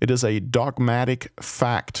 It is a dogmatic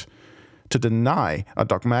fact. To deny a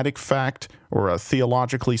dogmatic fact or a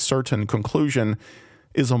theologically certain conclusion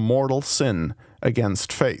is a mortal sin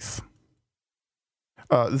against faith.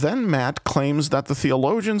 Then Matt claims that the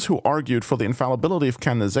theologians who argued for the infallibility of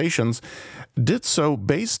canonizations did so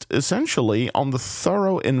based essentially on the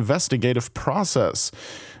thorough investigative process,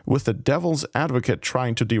 with the devil's advocate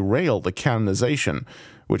trying to derail the canonization,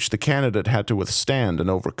 which the candidate had to withstand and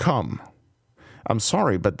overcome. I'm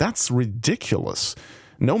sorry, but that's ridiculous.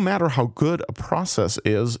 No matter how good a process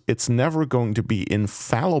is, it's never going to be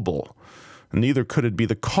infallible. Neither could it be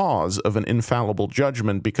the cause of an infallible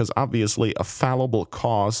judgment, because obviously a fallible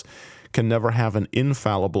cause can never have an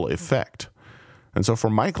infallible effect. And so for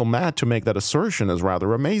Michael Matt to make that assertion is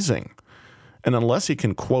rather amazing. And unless he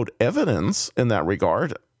can quote evidence in that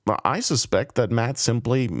regard, I suspect that Matt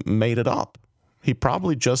simply made it up. He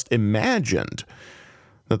probably just imagined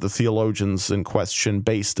that the theologians in question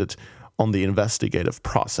based it on the investigative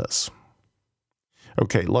process.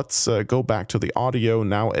 Okay, let's go back to the audio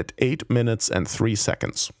now at 8 minutes and 3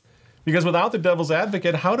 seconds. Because without the devil's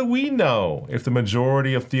advocate, how do we know if the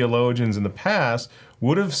majority of theologians in the past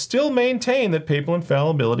would have still maintained that papal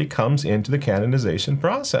infallibility comes into the canonization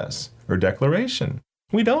process or declaration?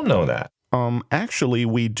 We don't know that. Actually,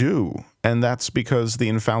 we do. And that's because the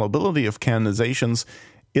infallibility of canonizations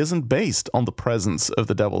isn't based on the presence of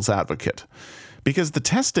the devil's advocate. Because the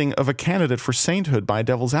testing of a candidate for sainthood by a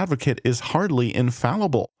devil's advocate is hardly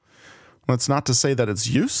infallible. That's not to say that it's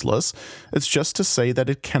useless, it's just to say that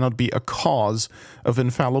it cannot be a cause of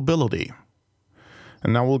infallibility.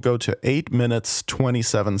 And now we'll go to 8 minutes,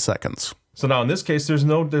 27 seconds. So now in this case, there's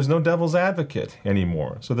no devil's advocate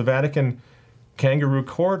anymore. So the Vatican kangaroo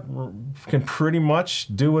court can pretty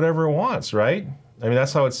much do whatever it wants, right? I mean,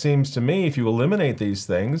 that's how it seems to me. If you eliminate these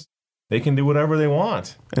things, they can do whatever they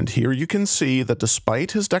want. And here you can see that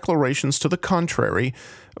despite his declarations to the contrary,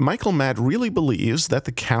 Michael Matt really believes that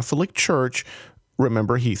the Catholic Church,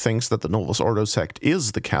 remember he thinks that the Novus Ordo sect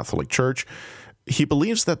is the Catholic Church, he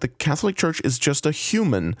believes that the Catholic Church is just a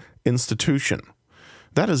human institution.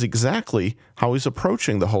 That is exactly how he's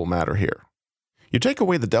approaching the whole matter here. You take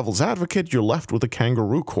away the devil's advocate, you're left with a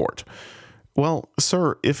kangaroo court. Well,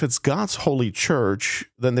 sir, if it's God's holy church,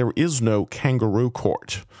 then there is no kangaroo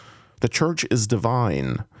court. The church is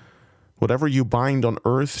divine. Whatever you bind on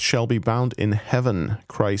earth shall be bound in heaven,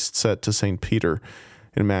 Christ said to St. Peter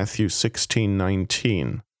in Matthew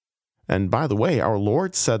 16:19. And by the way, our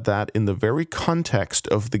Lord said that in the very context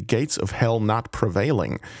of the gates of hell not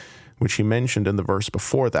prevailing, which he mentioned in the verse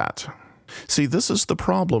before that. See, this is the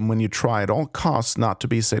problem when you try at all costs not to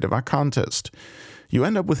be sedevacantist. You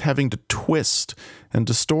end up with having to twist and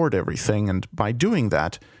distort everything, and by doing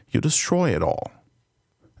that, you destroy it all.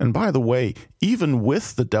 And by the way, even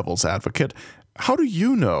with the devil's advocate, how do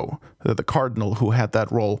you know that the cardinal who had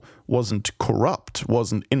that role wasn't corrupt,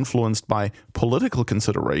 wasn't influenced by political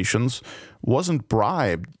considerations, wasn't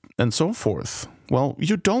bribed, and so forth? Well,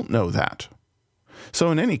 you don't know that. So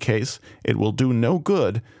in any case, it will do no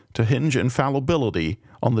good to hinge infallibility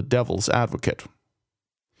on the devil's advocate.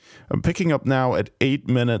 I'm picking up now at 8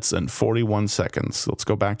 minutes and 41 seconds. Let's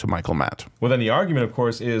go back to Michael Matt. Well, then the argument, of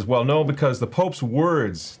course, is, well, no, because the Pope's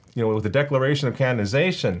words, with the declaration of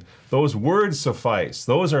canonization, those words suffice.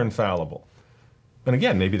 Those are infallible. And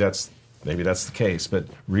again, maybe that's the case, but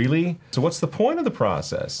really? So what's the point of the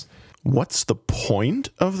process? What's the point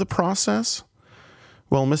of the process?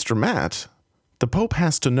 Well, Mr. Matt, the Pope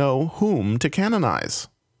has to know whom to canonize.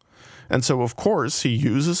 And so, of course, he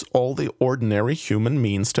uses all the ordinary human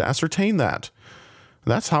means to ascertain that.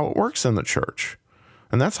 That's how it works in the Church.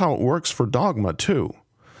 And that's how it works for dogma, too.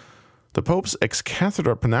 The Pope's ex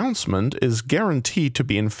cathedra pronouncement is guaranteed to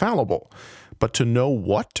be infallible, but to know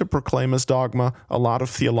what to proclaim as dogma, a lot of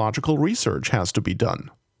theological research has to be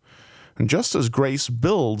done. And just as grace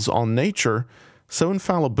builds on nature, so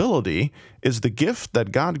infallibility is the gift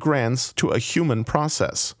that God grants to a human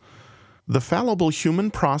process. The fallible human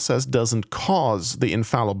process doesn't cause the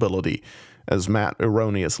infallibility, as Matt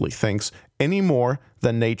erroneously thinks, any more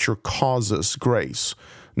than nature causes grace.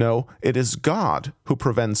 No, it is God who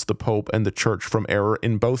prevents the Pope and the Church from error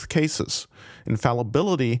in both cases.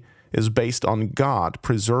 Infallibility is based on God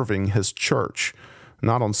preserving his Church,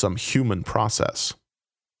 not on some human process.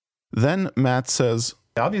 Then Matt says,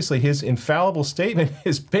 obviously his infallible statement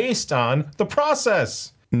is based on the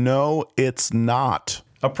process. No, it's not.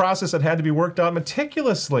 A process that had to be worked out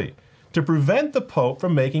meticulously to prevent the Pope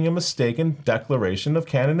from making a mistaken declaration of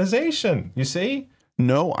canonization. You see?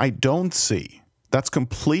 No, I don't see. That's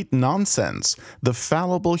complete nonsense. The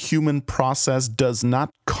fallible human process does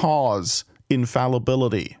not cause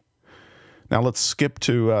infallibility. Now let's skip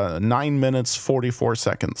to 9 minutes, 44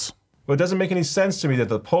 seconds. Well, it doesn't make any sense to me that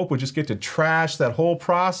the Pope would just get to trash that whole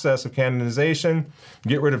process of canonization,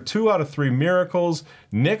 get rid of 2 out of 3 miracles,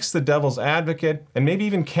 nix the devil's advocate, and maybe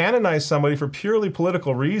even canonize somebody for purely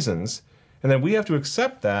political reasons, and then we have to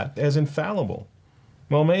accept that as infallible.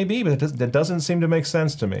 Well, maybe, but that doesn't seem to make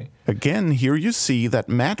sense to me. Again, here you see that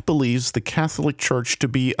Matt believes the Catholic Church to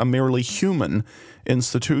be a merely human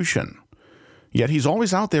institution. Yet he's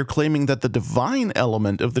always out there claiming that the divine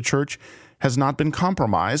element of the Church has not been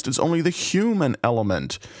compromised. It's only the human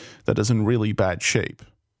element that is in really bad shape.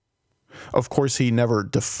 Of course, he never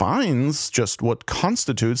defines just what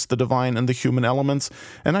constitutes the divine and the human elements,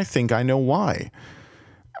 and I think I know why.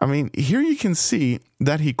 I mean, here you can see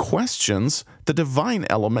that he questions the divine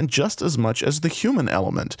element just as much as the human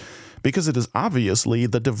element, because it is obviously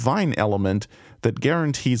the divine element that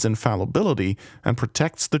guarantees infallibility and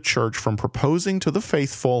protects the Church from proposing to the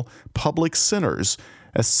faithful public sinners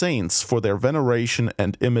as saints for their veneration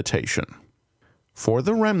and imitation. For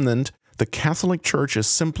the remnant, the Catholic Church is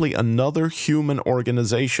simply another human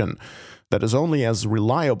organization that is only as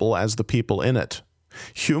reliable as the people in it.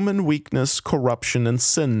 Human weakness, corruption, and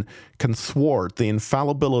sin can thwart the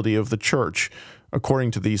infallibility of the Church,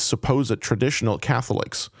 according to these supposed traditional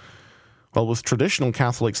Catholics. Well, with traditional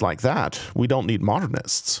Catholics like that, we don't need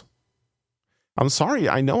modernists. I'm sorry,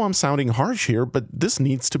 I know I'm sounding harsh here, but this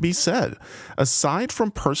needs to be said. Aside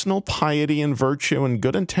from personal piety and virtue and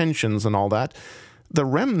good intentions and all that, the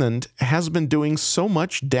remnant has been doing so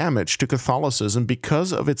much damage to Catholicism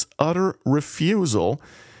because of its utter refusal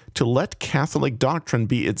to let Catholic doctrine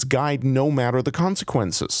be its guide no matter the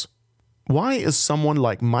consequences. Why is someone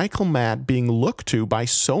like Michael Matt being looked to by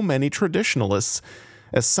so many traditionalists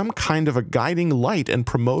as some kind of a guiding light and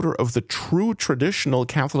promoter of the true traditional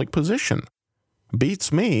Catholic position?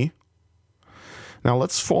 Beats me. Now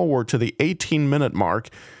let's forward to the 18-minute mark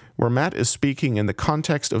where Matt is speaking in the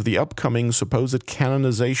context of the upcoming supposed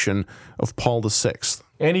canonization of Paul VI.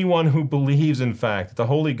 Anyone who believes, in fact, that the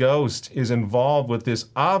Holy Ghost is involved with this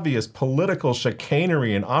obvious political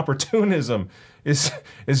chicanery and opportunism is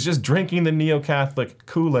just drinking the neo-Catholic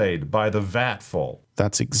Kool-Aid by the vatful.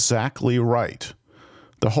 That's exactly right.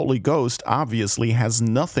 The Holy Ghost obviously has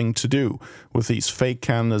nothing to do with these fake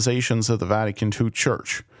canonizations of the Vatican II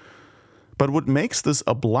Church. But what makes this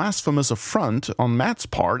a blasphemous affront on Matt's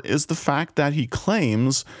part is the fact that he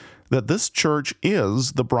claims that this church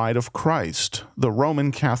is the bride of Christ, the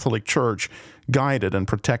Roman Catholic Church, guided and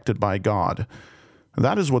protected by God.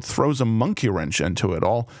 That is what throws a monkey wrench into it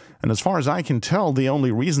all, and as far as I can tell, the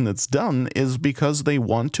only reason it's done is because they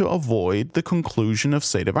want to avoid the conclusion of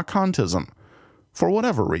sedevacantism. For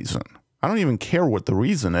whatever reason. I don't even care what the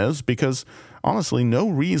reason is, because honestly, no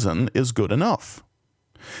reason is good enough.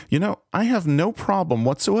 You know, I have no problem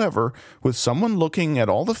whatsoever with someone looking at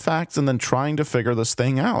all the facts and then trying to figure this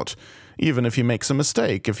thing out, even if he makes a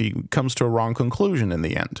mistake, if he comes to a wrong conclusion in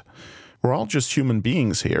the end. We're all just human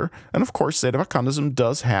beings here, and of course, sedevacantism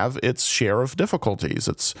does have its share of difficulties,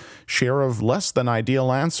 its share of less than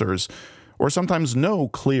ideal answers, or sometimes no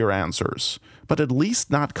clear answers, but at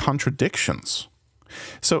least not contradictions.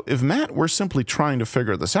 So if Matt were simply trying to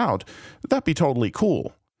figure this out, that'd be totally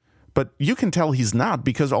cool. But you can tell he's not,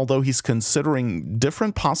 because although he's considering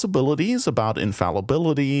different possibilities about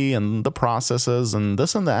infallibility and the processes and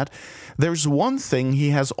this and that, there's one thing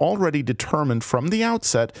he has already determined from the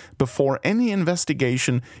outset before any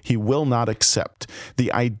investigation he will not accept: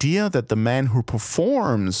 the idea that the man who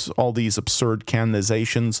performs all these absurd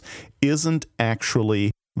canonizations isn't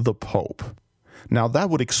actually the Pope. Now that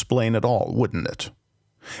would explain it all, wouldn't it?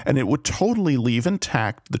 And it would totally leave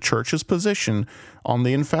intact the Church's position on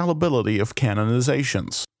the infallibility of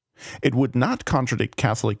canonizations. It would not contradict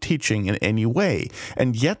Catholic teaching in any way,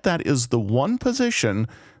 and yet that is the one position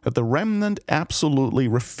that the remnant absolutely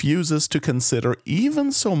refuses to consider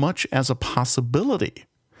even so much as a possibility.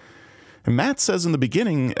 And Matt says in the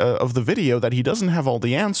beginning of the video that he doesn't have all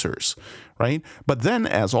the answers, right? But then,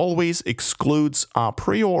 as always, excludes a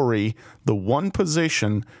priori the one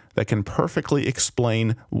position that can perfectly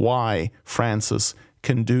explain why Francis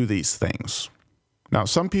can do these things. Now,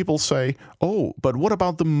 some people say, oh, but what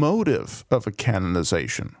about the motive of a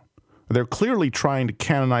canonization? They're clearly trying to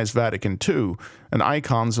canonize Vatican II and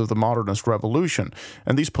icons of the modernist revolution,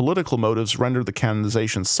 and these political motives render the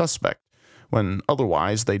canonization suspect, when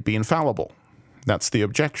otherwise they'd be infallible. That's the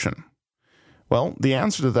objection. Well, the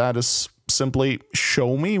answer to that is simply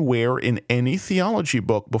show me where in any theology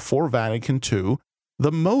book before Vatican II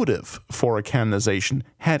the motive for a canonization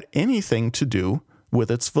had anything to do with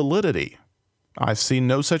its validity. I've seen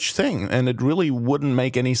no such thing, and it really wouldn't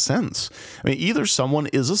make any sense. I mean, either someone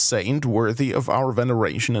is a saint worthy of our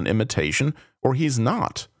veneration and imitation, or he's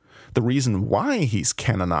not. The reason why he's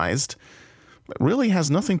canonized really has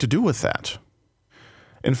nothing to do with that.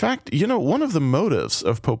 In fact, you know, one of the motives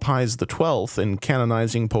of Pope Pius XII in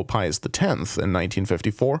canonizing Pope Pius X in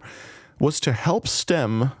 1954 was to help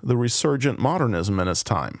stem the resurgent modernism in his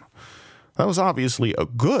time. That was obviously a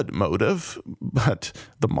good motive, but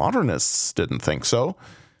the modernists didn't think so.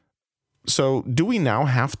 So, do we now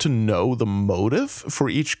have to know the motive for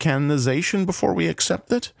each canonization before we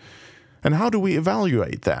accept it? And how do we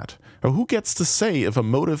evaluate that? Or who gets to say if a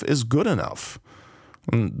motive is good enough?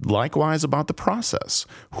 And likewise about the process.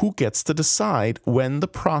 Who gets to decide when the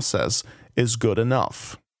process is good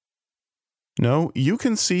enough? No, you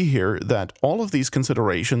can see here that all of these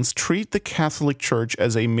considerations treat the Catholic Church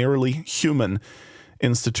as a merely human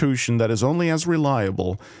institution that is only as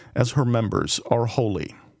reliable as her members are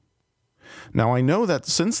holy. Now, I know that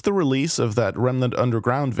since the release of that Remnant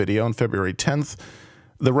Underground video on February 10th,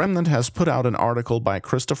 the Remnant has put out an article by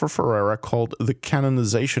Christopher Ferreira called The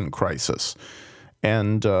Canonization Crisis.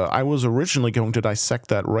 And I was originally going to dissect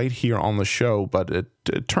that right here on the show, but it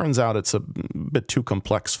turns out it's a bit too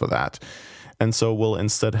complex for that. And so we'll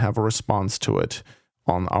instead have a response to it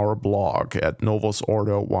on our blog at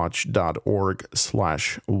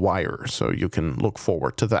novusordowatch.org/wire. So you can look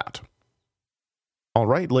forward to that. All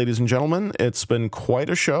right, ladies and gentlemen, it's been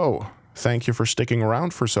quite a show. Thank you for sticking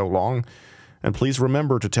around for so long. And please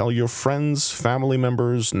remember to tell your friends, family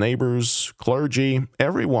members, neighbors, clergy,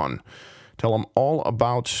 everyone. Tell them all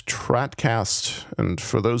about Tradcast. And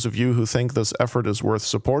for those of you who think this effort is worth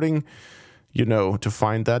supporting, you know to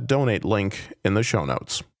find that donate link in the show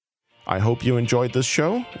notes. I hope you enjoyed this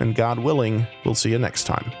show, and God willing, we'll see you next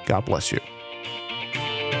time. God bless you.